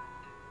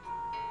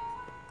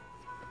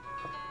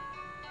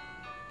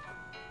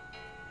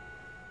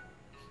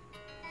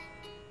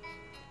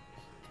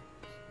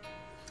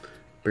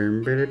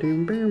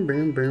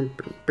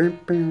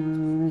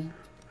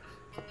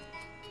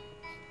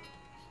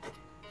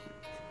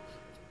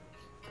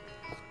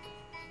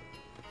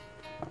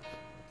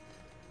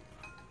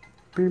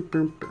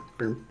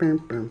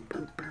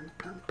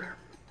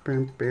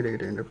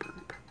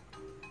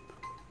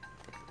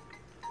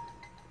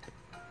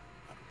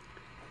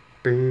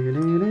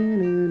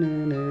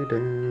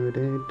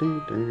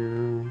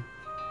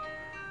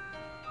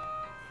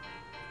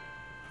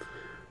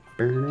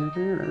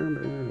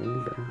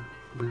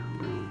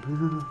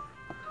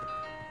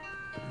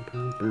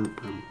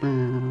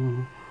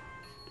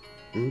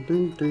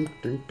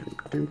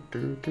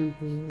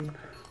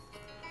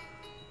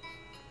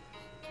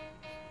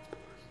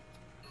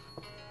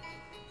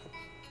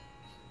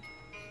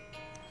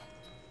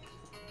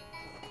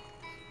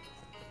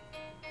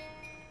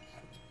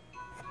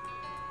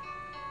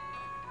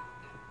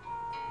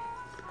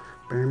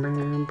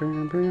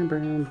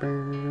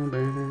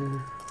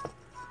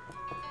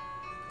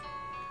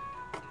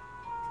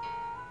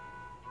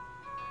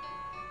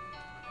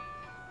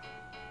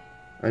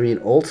 I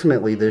mean,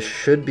 ultimately, this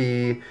should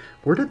be...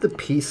 Where did the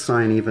peace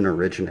sign even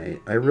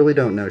originate? I really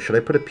don't know. Should I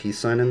put a peace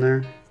sign in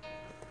there?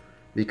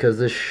 Because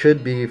this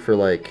should be for,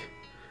 like,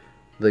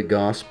 the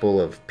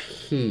gospel of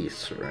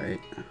peace,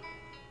 right?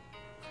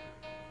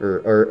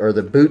 Or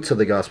the boots of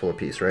the gospel of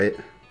peace, right?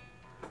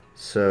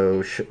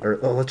 So,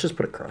 let's just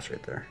put a cross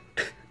right there.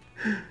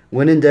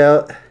 When in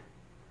doubt...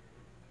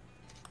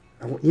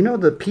 You know,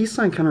 the peace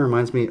sign kind of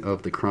reminds me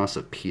of the cross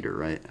of Peter,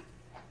 right?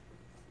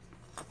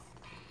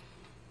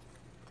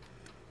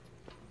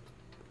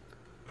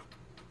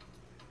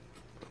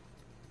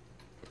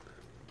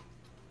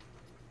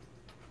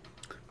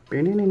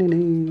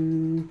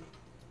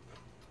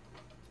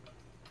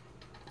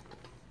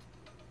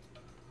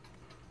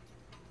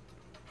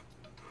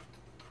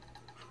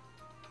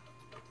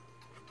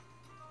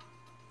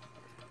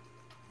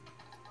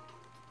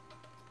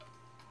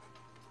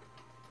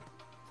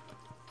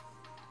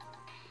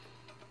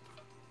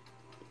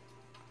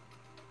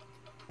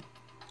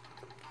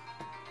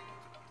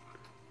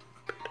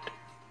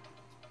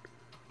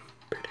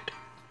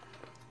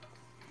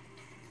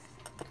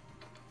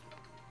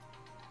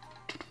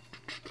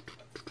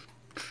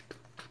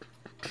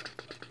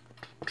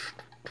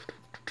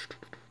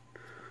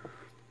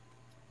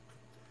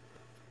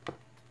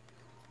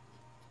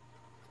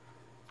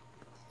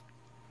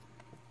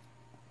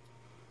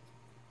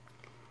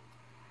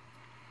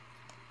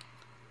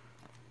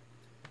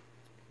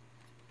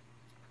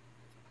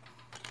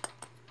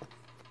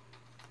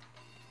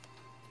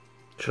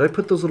 Should I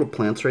put those little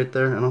plants right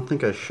there? I don't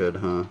think I should,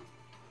 huh?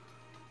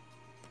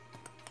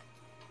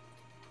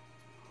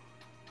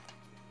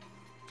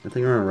 I think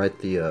I'm going to write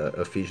the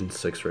Ephesians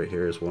 6 right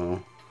here as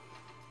well.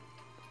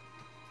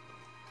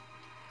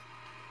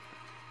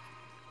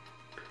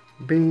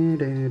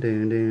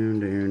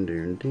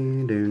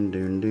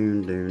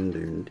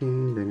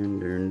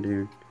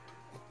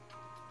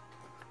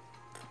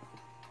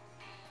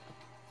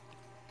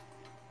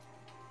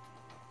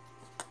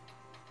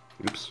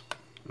 Oops.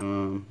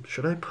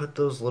 Should I put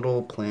those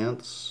little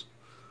plants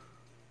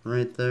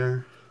right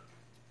there?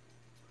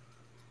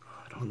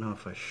 I don't know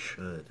if I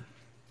should.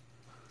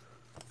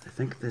 I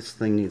think this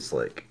thing needs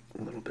like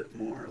a little bit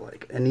more,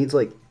 like, it needs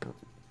like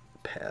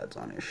pads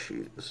on his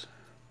shoes.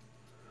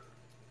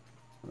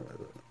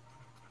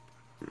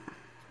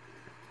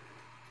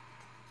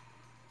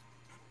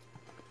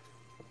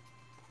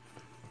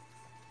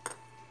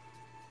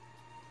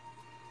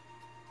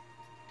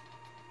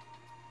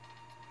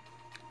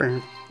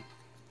 Bam.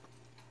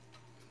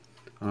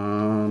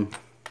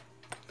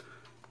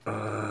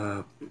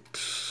 What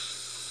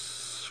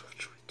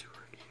should we do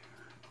right here?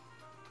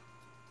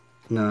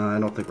 No, I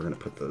don't think we're gonna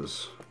put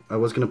those. I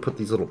was gonna put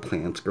these little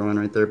plants growing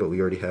right there, but we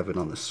already have it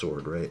on the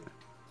sword, right?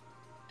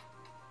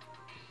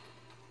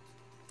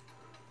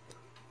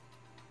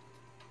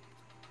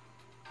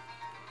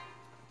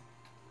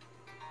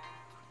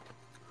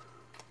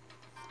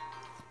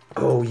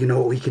 Oh, you know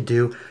what we could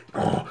do?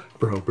 Oh,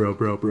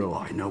 bro,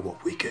 I know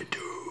what we could do.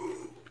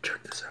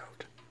 Check this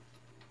out.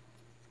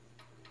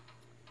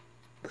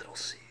 Little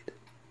seed.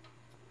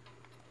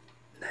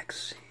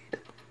 Next seed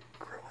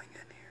growing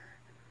in here.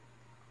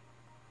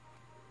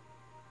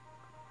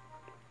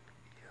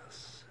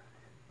 Yes.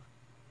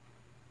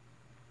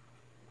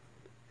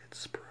 It's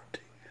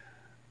sprouting.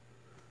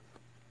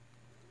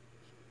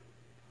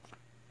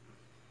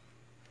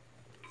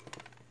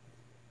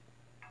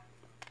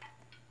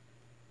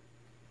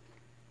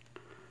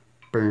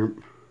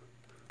 Burp.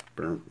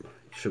 Burp.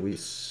 Should we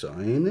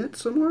sign it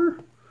somewhere?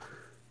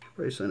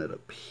 Probably sign it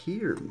up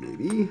here,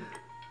 maybe.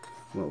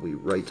 Well, we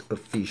write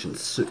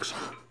Ephesians 6.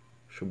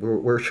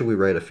 Where should we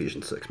write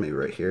Ephesians 6? Maybe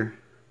right here.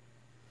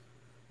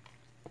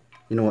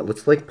 You know what?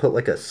 Let's like put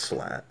like a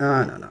slat.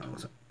 No.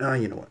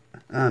 You know what?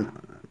 No.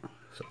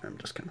 Sorry, I'm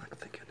just kind of like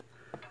thinking.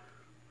 I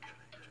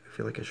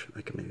feel like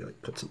I could maybe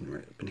like put something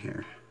right up in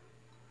here.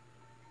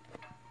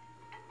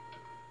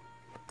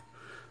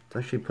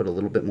 Let's actually put a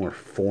little bit more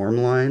form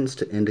lines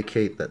to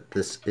indicate that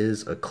this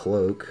is a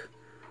cloak.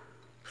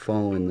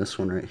 Following this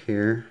one right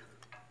here.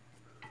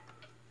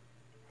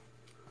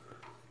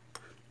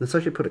 Let's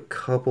actually put a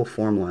couple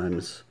form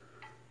lines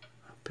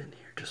up in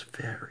here, just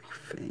very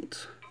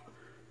faint.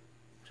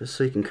 Just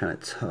so you can kind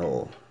of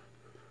tell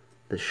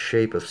the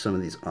shape of some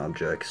of these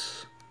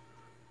objects.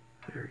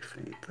 Very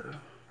faint though,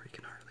 or you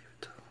can hardly even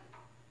tell.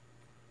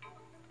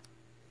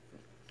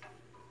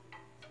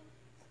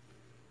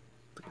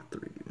 Like a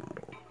 3D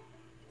model.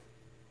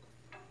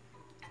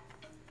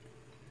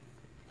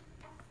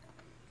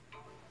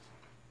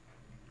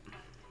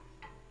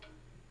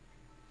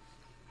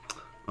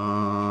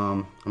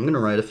 I'm gonna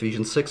write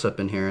Ephesians 6 up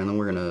in here, and then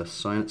we're gonna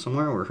sign it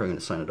somewhere. We're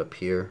gonna sign it up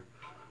here,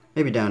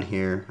 maybe down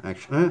here.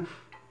 Actually,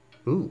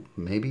 ooh,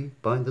 maybe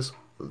by this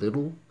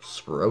little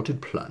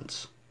sprouted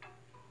plant. I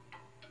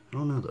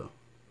don't know though.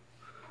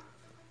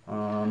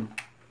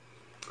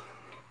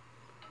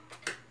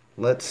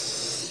 Let's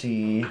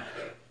see.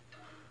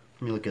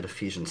 Let me look at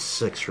Ephesians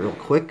 6 real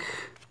quick.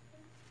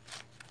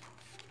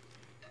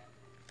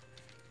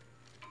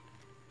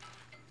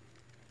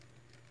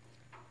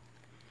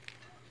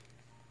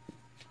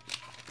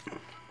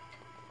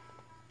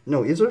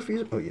 No, is there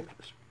Ephesians? Oh, yeah.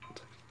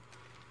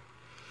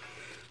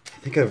 I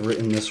think I've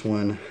written this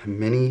one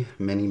many.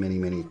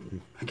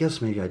 I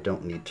guess maybe I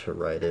don't need to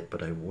write it,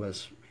 but I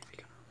was maybe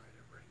going to write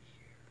it right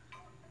here.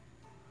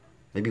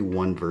 Maybe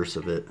one verse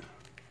of it.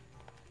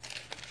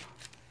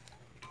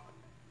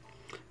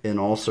 In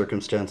all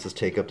circumstances,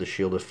 take up the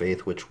shield of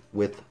faith, which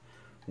with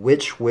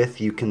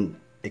you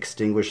can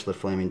extinguish the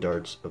flaming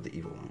darts of the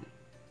evil one.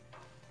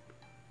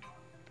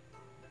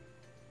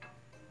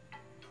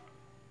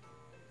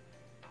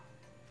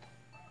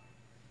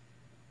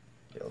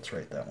 Yeah, let's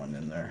write that one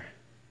in there.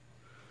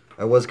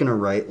 I was gonna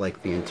write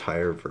like the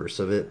entire verse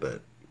of it, but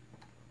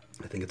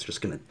I think it's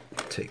just gonna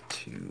take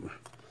two.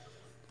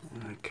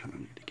 I kind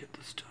of need to get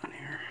this done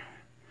here.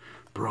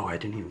 Bro, I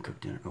didn't even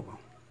cook dinner. Oh well.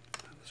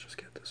 Let's just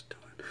get this done.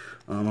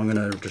 I'm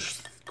gonna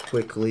just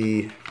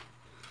quickly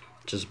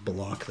just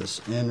block this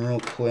in real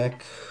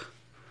quick.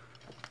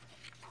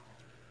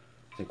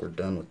 I think we're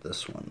done with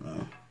this one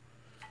though.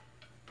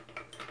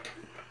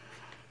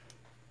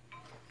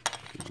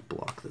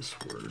 Block this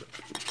word.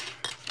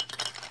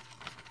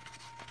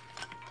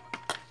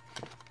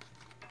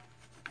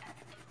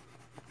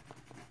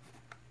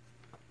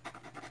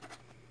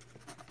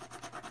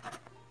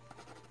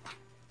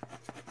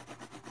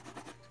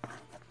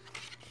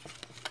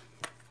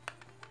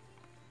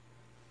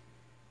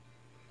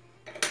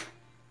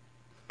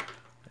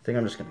 I think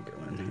I'm just going to go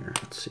in here.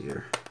 Let's see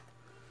here.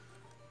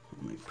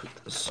 Let me put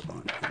this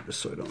on here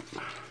just so I don't...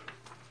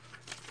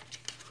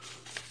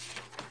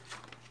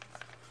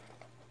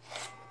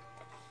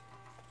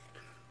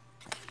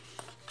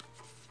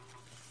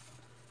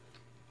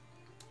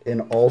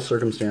 In all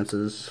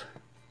circumstances...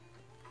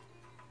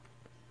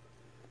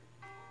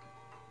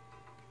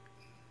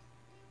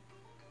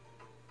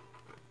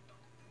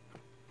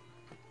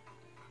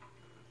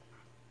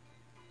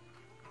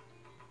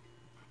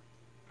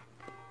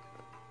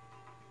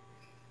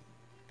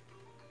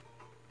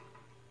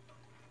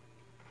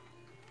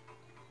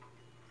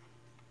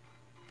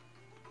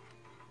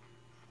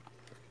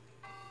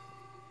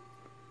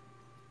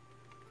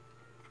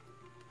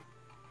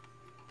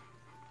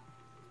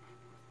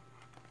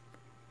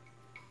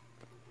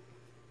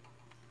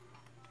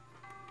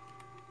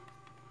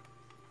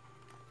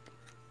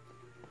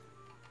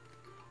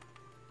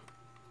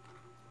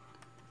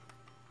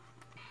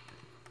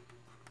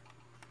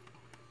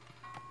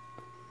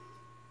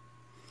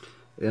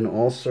 In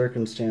all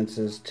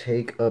circumstances,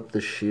 take up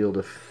the shield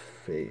of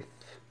faith.